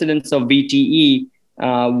their incidence of VTE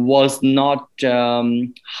was not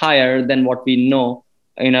higher than what we know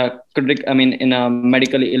in a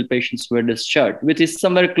medically ill patients who were discharged, which is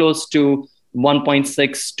somewhere close to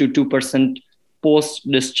 1.6 to 2%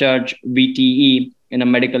 post-discharge VTE in a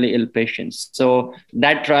medically ill patients. So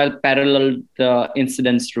that trial paralleled the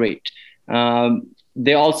incidence rate.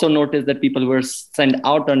 They also noticed that people who were sent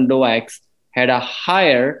out on DOACs had a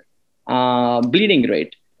higher bleeding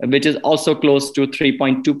rate, which is also close to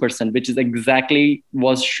 3.2%, which is exactly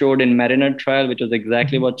was showed in Mariner trial, which was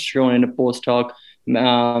exactly what's shown in a post-hoc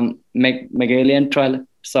Magellan trial.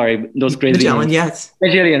 Sorry, those crazy Magellan, yes.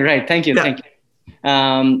 Magellan, right. Thank you.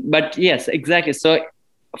 But yes, exactly. So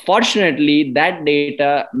fortunately, that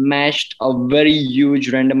data matched a very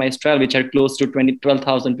huge randomized trial, which are close to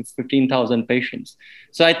 12,000 to 15,000 patients.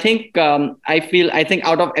 So I think I think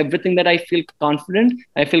out of everything that I feel confident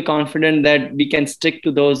that we can stick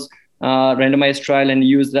to those randomized trial and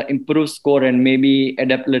use the improved score and maybe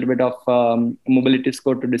adapt a little bit of mobility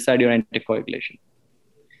score to decide your anticoagulation.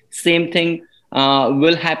 Same thing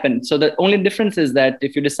will happen. So the only difference is that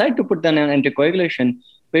if you decide to put them on anticoagulation,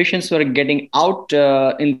 patients who are getting out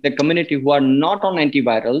in the community who are not on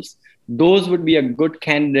antivirals, those would be a good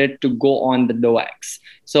candidate to go on the DOACs.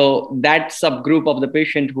 So that subgroup of the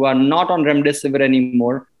patient who are not on remdesivir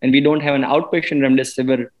anymore, and we don't have an outpatient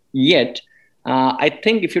remdesivir yet, I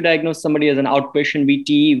think if you diagnose somebody as an outpatient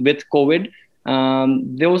VTE with COVID,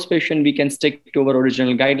 those patients, we can stick to our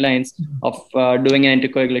original guidelines of doing an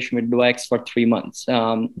anticoagulation with DOACs for 3 months.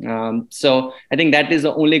 So I think that is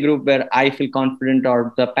the only group where I feel confident,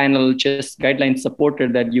 or the panel CHEST guidelines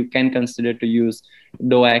supported, that you can consider to use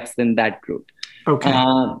DOACs in that group. Okay.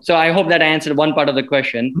 So I hope that I answered one part of the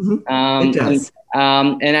question. It does.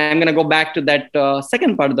 And I'm going to go back to that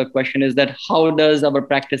second part of the question, is that how does our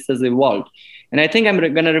practices evolve? And I think I'm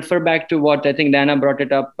going to refer back to what I think Diana brought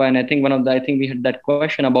it up. And I think I think we had that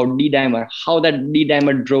question about D-dimer, how that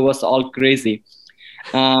D-dimer drove us all crazy.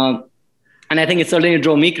 And I think it certainly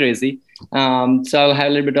drove me crazy. So I'll have a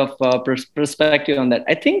little bit of perspective on that.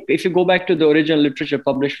 I think if you go back to the original literature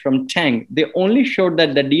published from Tang, they only showed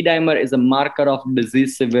that the D-dimer is a marker of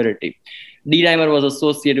disease severity. D-dimer was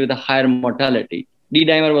associated with a higher mortality.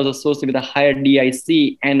 D-dimer was associated with a higher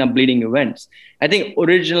DIC and a bleeding events. I think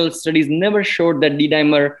original studies never showed that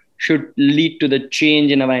D-dimer should lead to the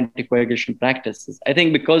change in our anticoagulation practices. I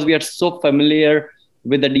think because we are so familiar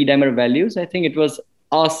with the D-dimer values, I think it was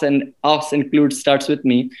us, and us includes starts with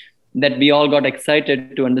me, that we all got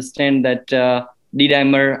excited to understand that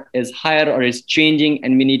D-dimer is higher or is changing,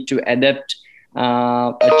 and we need to adapt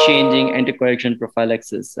a changing anticoagulation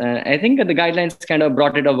prophylaxis. I think the guidelines kind of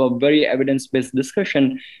brought it up a very evidence-based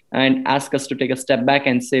discussion and asked us to take a step back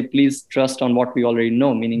and say, please trust on what we already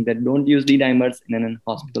know, meaning that don't use D-dimers in an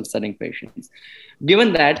hospital setting patients.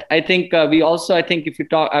 Given that, I think we also, if you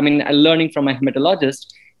talk, learning from a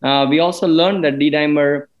hematologist, we also learned that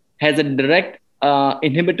D-dimer has a direct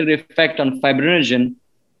inhibitory effect on fibrinogen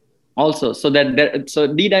also. So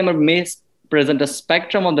D-dimer may present a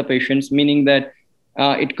spectrum of the patients, meaning that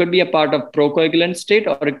it could be a part of procoagulant state,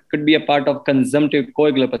 or it could be a part of consumptive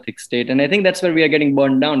coagulopathic state. And I think that's where we are getting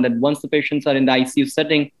burned down, that once the patients are in the ICU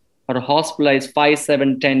setting or hospitalized 5,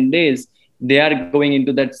 7, 10 days, they are going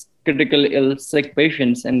into that critical ill, sick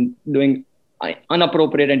patients and doing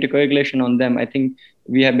unappropriate anticoagulation on them. I think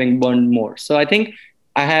we have been burned more. So I think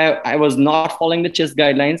I was not following the CHEST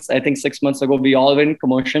guidelines. I think 6 months ago we all were in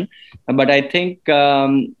commotion, but I think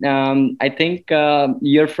year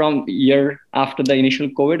after the initial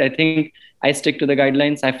COVID, I think I stick to the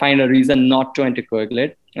guidelines. I find a reason not to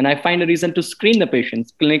anticoagulate, and I find a reason to screen the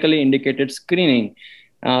patients, clinically indicated screening,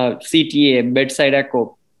 CTA, bedside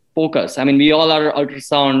echo, focus. We all are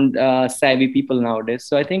ultrasound savvy people nowadays.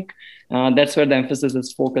 So I think that's where the emphasis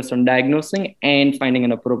is focused on diagnosing and finding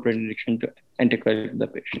an appropriate direction to anticoagulate the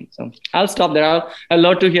patient. So I'll stop there. I'd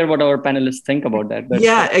love to hear what our panelists think about that. But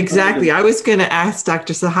yeah, exactly. I was going to ask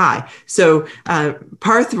Dr. Sahai. So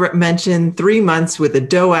Parth mentioned 3 months with a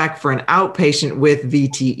DOAC for an outpatient with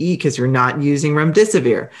VTE because you're not using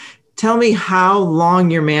remdesivir. Tell me how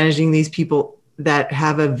long you're managing these people that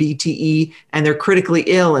have a VTE and they're critically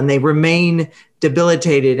ill and they remain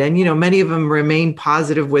debilitated. And, many of them remain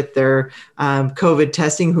positive with their COVID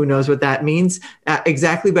testing. Who knows what that means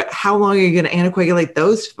exactly, but how long are you going to anticoagulate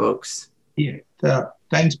those folks? Yeah,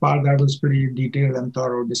 thanks, Parth. That was pretty detailed and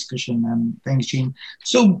thorough discussion. And thanks, Jean.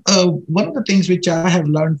 So one of the things which I have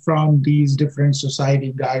learned from these different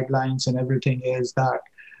society guidelines and everything is that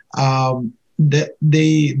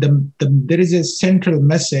there is a central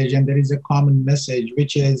message and there is a common message,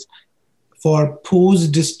 which is for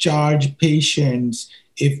post-discharge patients,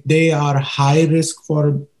 if they are high risk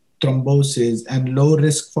for thrombosis and low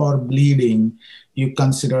risk for bleeding, you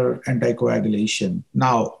consider anticoagulation.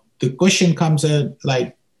 Now, the question comes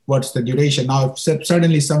like, what's the duration? Now, if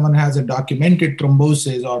suddenly someone has a documented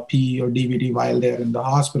thrombosis or PE or DVT while they're in the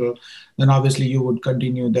hospital, then obviously you would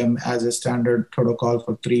continue them as a standard protocol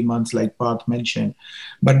for 3 months, like Parth mentioned.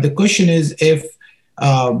 But the question is, if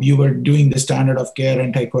you were doing the standard of care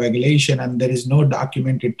anticoagulation and there is no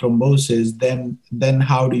documented thrombosis, then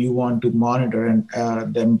how do you want to monitor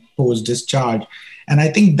them post-discharge? And I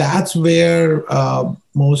think that's where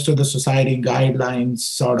most of the society guidelines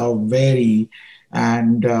sort of vary.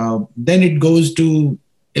 And then it goes to,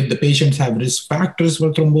 if the patients have risk factors for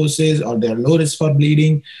thrombosis or they're low risk for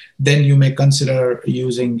bleeding, then you may consider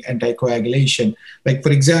using anticoagulation. Like,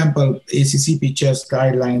 for example, ACCP CHEST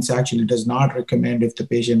guidelines actually does not recommend, if the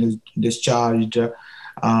patient is discharged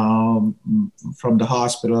from the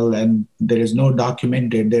hospital and there is no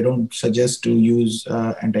documented, they don't suggest to use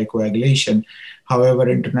anticoagulation. However,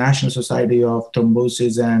 International Society of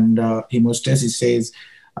Thrombosis and Hemostasis says,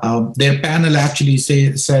 their panel actually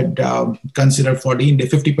said consider 14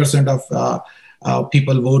 days. 50% of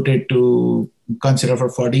people voted to consider for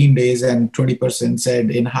 14 days and 20% said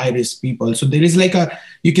in high-risk people. So there is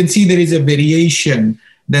you can see there is a variation.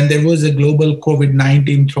 Then there was a global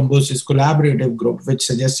COVID-19 thrombosis collaborative group, which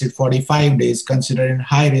suggested 45 days considering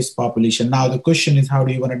high-risk population. Now the question is, how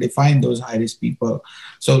do you want to define those high-risk people?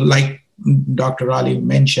 So like Dr. Ali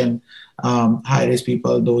mentioned, high-risk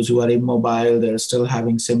people, those who are immobile, they're still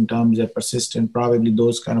having symptoms, they're persistent, probably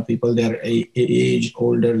those kind of people, they're aged,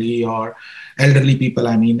 elderly, or elderly people,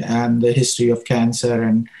 and the history of cancer.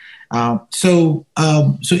 And so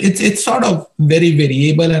it's sort of very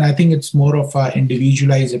variable, and I think it's more of an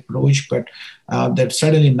individualized approach, but they're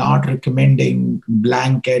certainly not recommending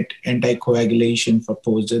blanket anticoagulation for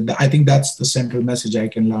post. I think that's the central message I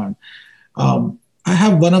can learn. I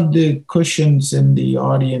have one of the questions in the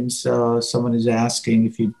audience. Someone is asking,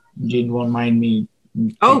 if you, Jean, won't mind me.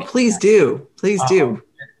 Oh, please do. Please do.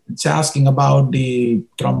 It's asking about the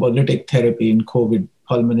thrombolytic therapy in COVID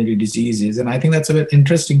pulmonary diseases. And I think that's a very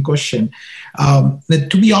interesting question. To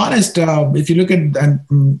be honest, if you look at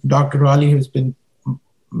Dr. Ali, who's been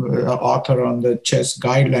author on the CHEST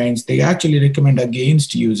guidelines, they actually recommend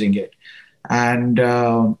against using it. And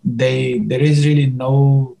there is really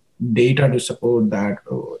no data to support that.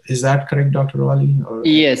 Is that correct, Dr. Ali?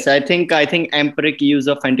 Yes, I think empiric use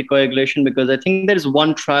of anticoagulation, because I think there is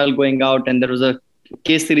one trial going out, and there was a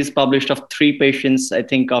case series published of 3 patients, I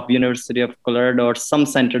think of University of Colorado or some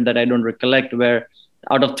center that I don't recollect, where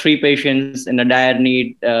out of 3 patients in a dire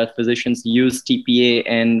need, physicians used TPA,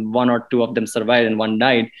 and 1 or 2 of them survived and 1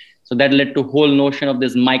 died. So that led to whole notion of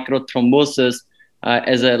this microthrombosis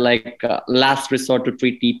as a last resort to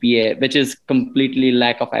treat TPA, which is completely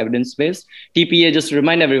lack of evidence based. TPA, just to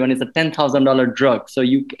remind everyone, is a $10,000 drug. So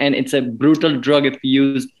and it's a brutal drug if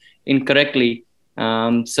used incorrectly.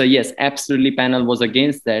 So yes, absolutely, panel was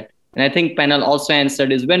against that. And I think panel also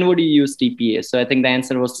answered is, when would you use TPA? So I think the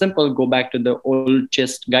answer was simple: go back to the old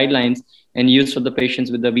CHEST guidelines and use for the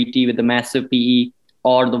patients with the VT, with the massive PE,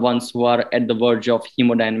 or the ones who are at the verge of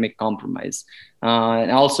hemodynamic compromise.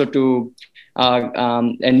 And also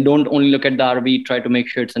and don't only look at the RV, try to make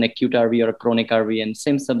sure it's an acute RV or a chronic RV, and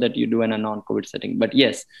same stuff that you do in a non-COVID setting. But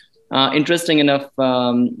yes, interesting enough,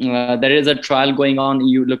 there is a trial going on.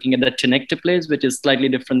 You looking at the tenecteplase, which is slightly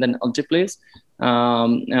different than alteplase,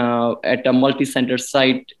 at a multi-center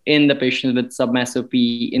site in the patients with submassive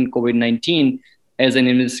PE in COVID-19 as an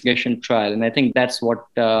investigation trial. And I think that's what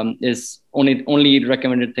is only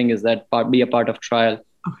recommended thing is that be a part of trial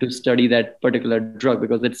to study that particular drug,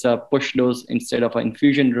 because it's a push dose instead of an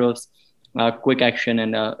infusion dose, quick action,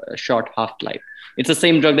 and a short half-life. It's the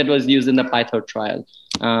same drug that was used in the Pythor trial.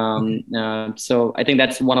 So I think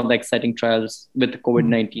that's one of the exciting trials with the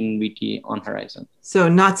COVID-19 VT on horizon. So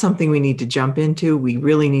not something we need to jump into. We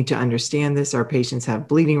really need to understand this. Our patients have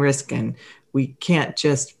bleeding risk, and we can't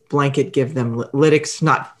just blanket give them lytics,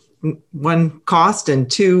 not 1, cost,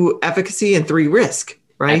 and 2, efficacy, and 3, risk.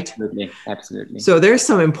 Right? Absolutely. So there's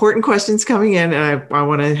some important questions coming in, and I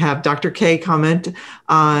want to have Dr. K comment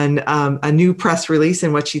on a new press release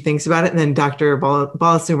and what she thinks about it. And then Dr.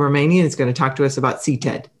 Balasubramanian is going to talk to us about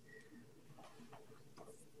CTED.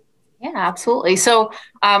 Yeah, absolutely. So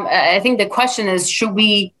I think the question is, should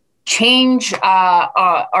we change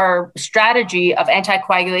our strategy of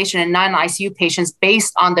anticoagulation in non-ICU patients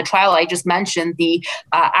based on the trial I just mentioned, the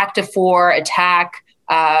ACTIV-4, ATTACK,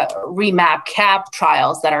 REMAP, CAP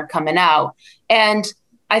trials that are coming out? And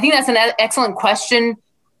I think that's an excellent question.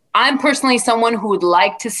 I'm personally someone who would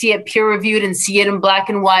like to see it peer reviewed and see it in black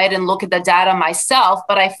and white and look at the data myself,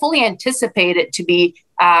 but I fully anticipate it to be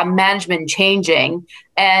management changing.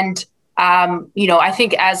 And, I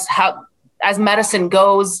think as medicine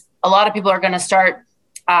goes, a lot of people are going to start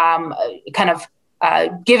giving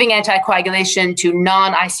anticoagulation to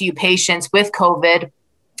non-ICU patients with COVID.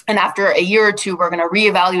 And after a year or 2, we're going to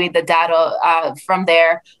reevaluate the data from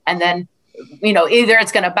there. And then, either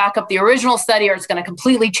it's going to back up the original study or it's going to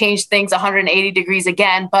completely change things 180 degrees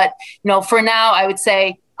again. But, for now, I would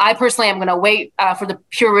say I personally am going to wait for the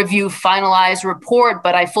peer review finalized report,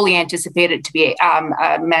 but I fully anticipate it to be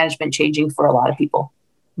management changing for a lot of people.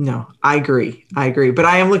 No, I agree. But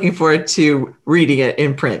I am looking forward to reading it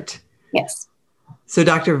in print. Yes. So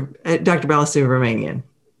Dr. Balasubramanian,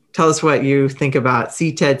 tell us what you think about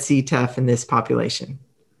CTED, CTEPH in this population.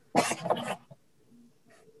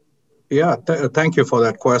 Yeah, thank you for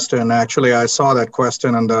that question. Actually, I saw that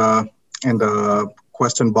question in the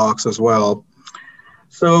question box as well.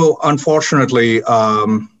 So unfortunately,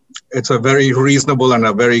 it's a very reasonable and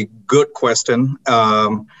a very good question.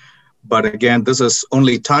 But again, this is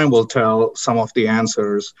only time will tell some of the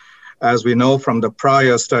answers. As we know from the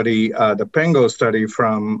prior study, the PENGO study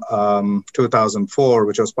from 2004,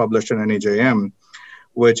 which was published in NEJM,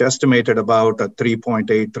 which estimated about a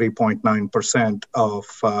 3.8, 3.9% of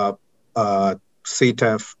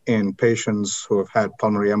CTEPH in patients who have had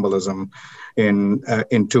pulmonary embolism in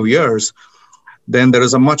 2 years. Then there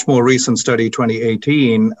is a much more recent study,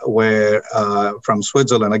 2018, where from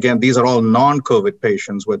Switzerland, again, these are all non-COVID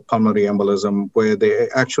patients with pulmonary embolism, where they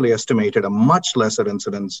actually estimated a much lesser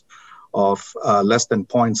incidence of less than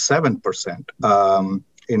 0.7%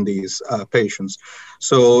 in these patients.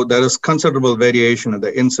 So there is considerable variation in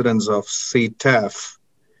the incidence of CTEPH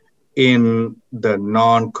in the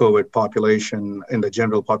non-COVID population, in the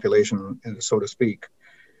general population, so to speak.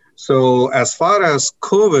 So as far as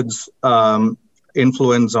COVID's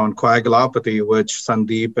influence on coagulopathy, which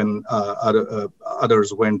Sandeep and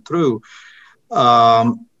others went through,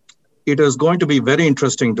 it is going to be very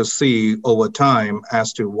interesting to see over time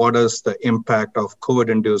as to what is the impact of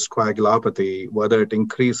COVID-induced coagulopathy, whether it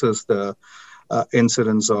increases the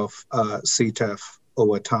incidence of CTEPH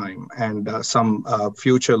over time. And some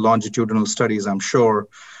future longitudinal studies, I'm sure,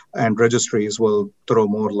 and registries will throw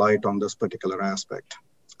more light on this particular aspect.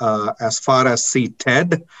 As far as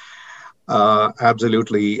CTED,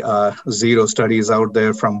 absolutely zero studies out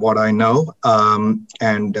there from what I know,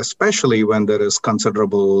 and especially when there is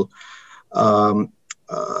considerable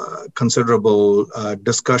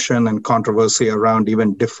discussion and controversy around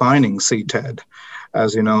even defining CTED.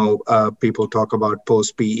 As you know, people talk about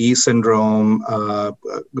post-PE syndrome,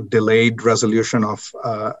 delayed resolution of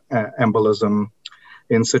embolism,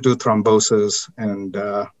 in situ thrombosis, and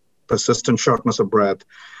persistent shortness of breath.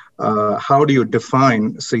 How do you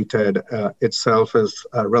define CTED itself is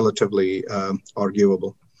relatively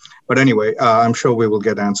arguable. But anyway, I'm sure we will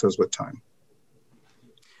get answers with time.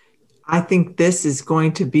 I think this is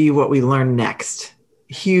going to be what we learn next.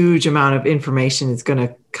 Huge amount of information is going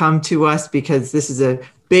to come to us because this is a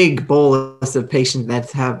big bolus of patients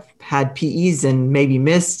that have had PEs and maybe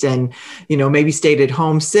missed and, maybe stayed at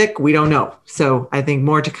home sick. We don't know. So I think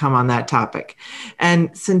more to come on that topic.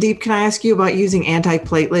 And Sandeep, can I ask you about using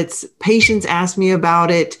antiplatelets? Patients ask me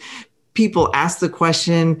about it. People ask the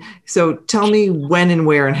question. So tell me when and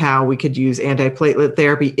where and how we could use antiplatelet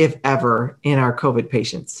therapy, if ever, in our COVID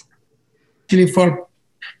patients. Actually,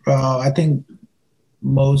 I think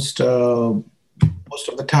most of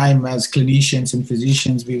the time as clinicians and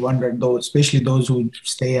physicians, we wonder, especially those who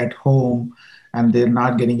stay at home and they're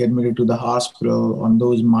not getting admitted to the hospital, on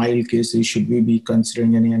those mild cases, should we be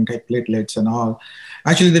considering any antiplatelets and all?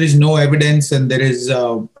 Actually, there is no evidence, and there is,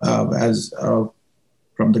 from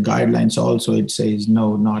the guidelines also, it says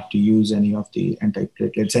no, not to use any of the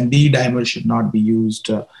antiplatelets. And D-dimer should not be used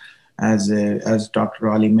as Dr.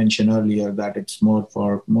 Ali mentioned earlier, that it's more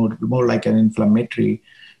like an inflammatory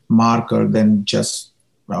marker than just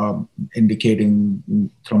indicating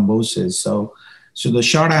thrombosis. So the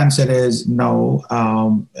short answer is no.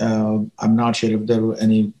 I'm not sure if there were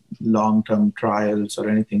any long-term trials or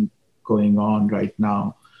anything going on right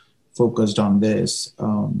now focused on this,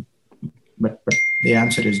 but the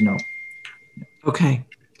answer is no. Okay.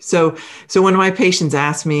 So when my patients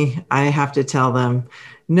ask me, I have to tell them,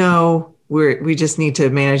 no, we just need to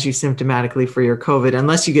manage you symptomatically for your COVID,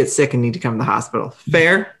 unless you get sick and need to come to the hospital.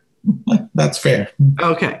 Fair? That's fair.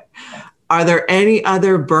 Okay. Are there any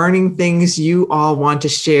other burning things you all want to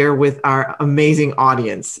share with our amazing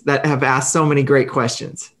audience that have asked so many great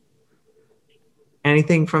questions?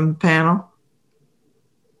 Anything from the panel?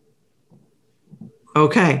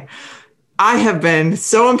 Okay. I have been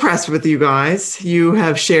so impressed with you guys. You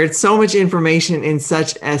have shared so much information in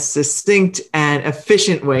such a succinct and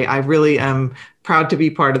efficient way. I really am proud to be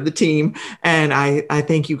part of the team. And I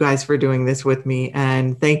thank you guys for doing this with me.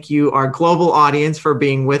 And thank you, our global audience, for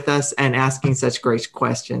being with us and asking such great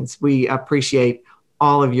questions. We appreciate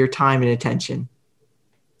all of your time and attention.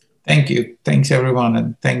 Thank you. Thanks, everyone.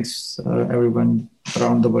 And thanks, everyone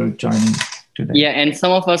around the world joining today. Yeah, and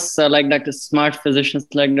some of us, like Dr. Smart physicians,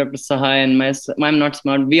 like Dr. Sahai and I'm not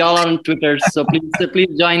smart. We all are on Twitter, so please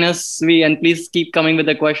join us. And please keep coming with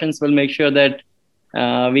the questions. We'll make sure that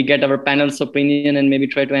we get our panel's opinion and maybe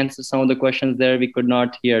try to answer some of the questions there we could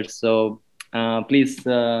not hear. So please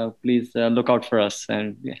look out for us,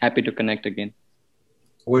 and we're happy to connect again.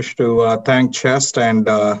 Wish to thank CHEST and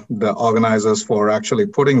the organizers for actually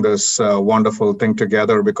putting this wonderful thing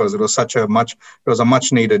together, because it was a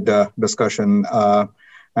much needed discussion,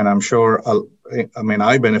 and I'm sure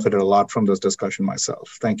I benefited a lot from this discussion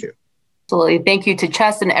myself. Thank you. Absolutely. Thank you to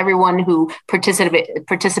CHEST and everyone who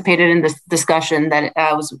participated in this discussion. That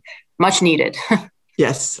was much needed.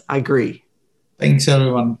 Yes, I agree. Thanks,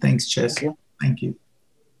 everyone. Thanks, CHEST. Thank you.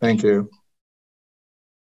 Thank you.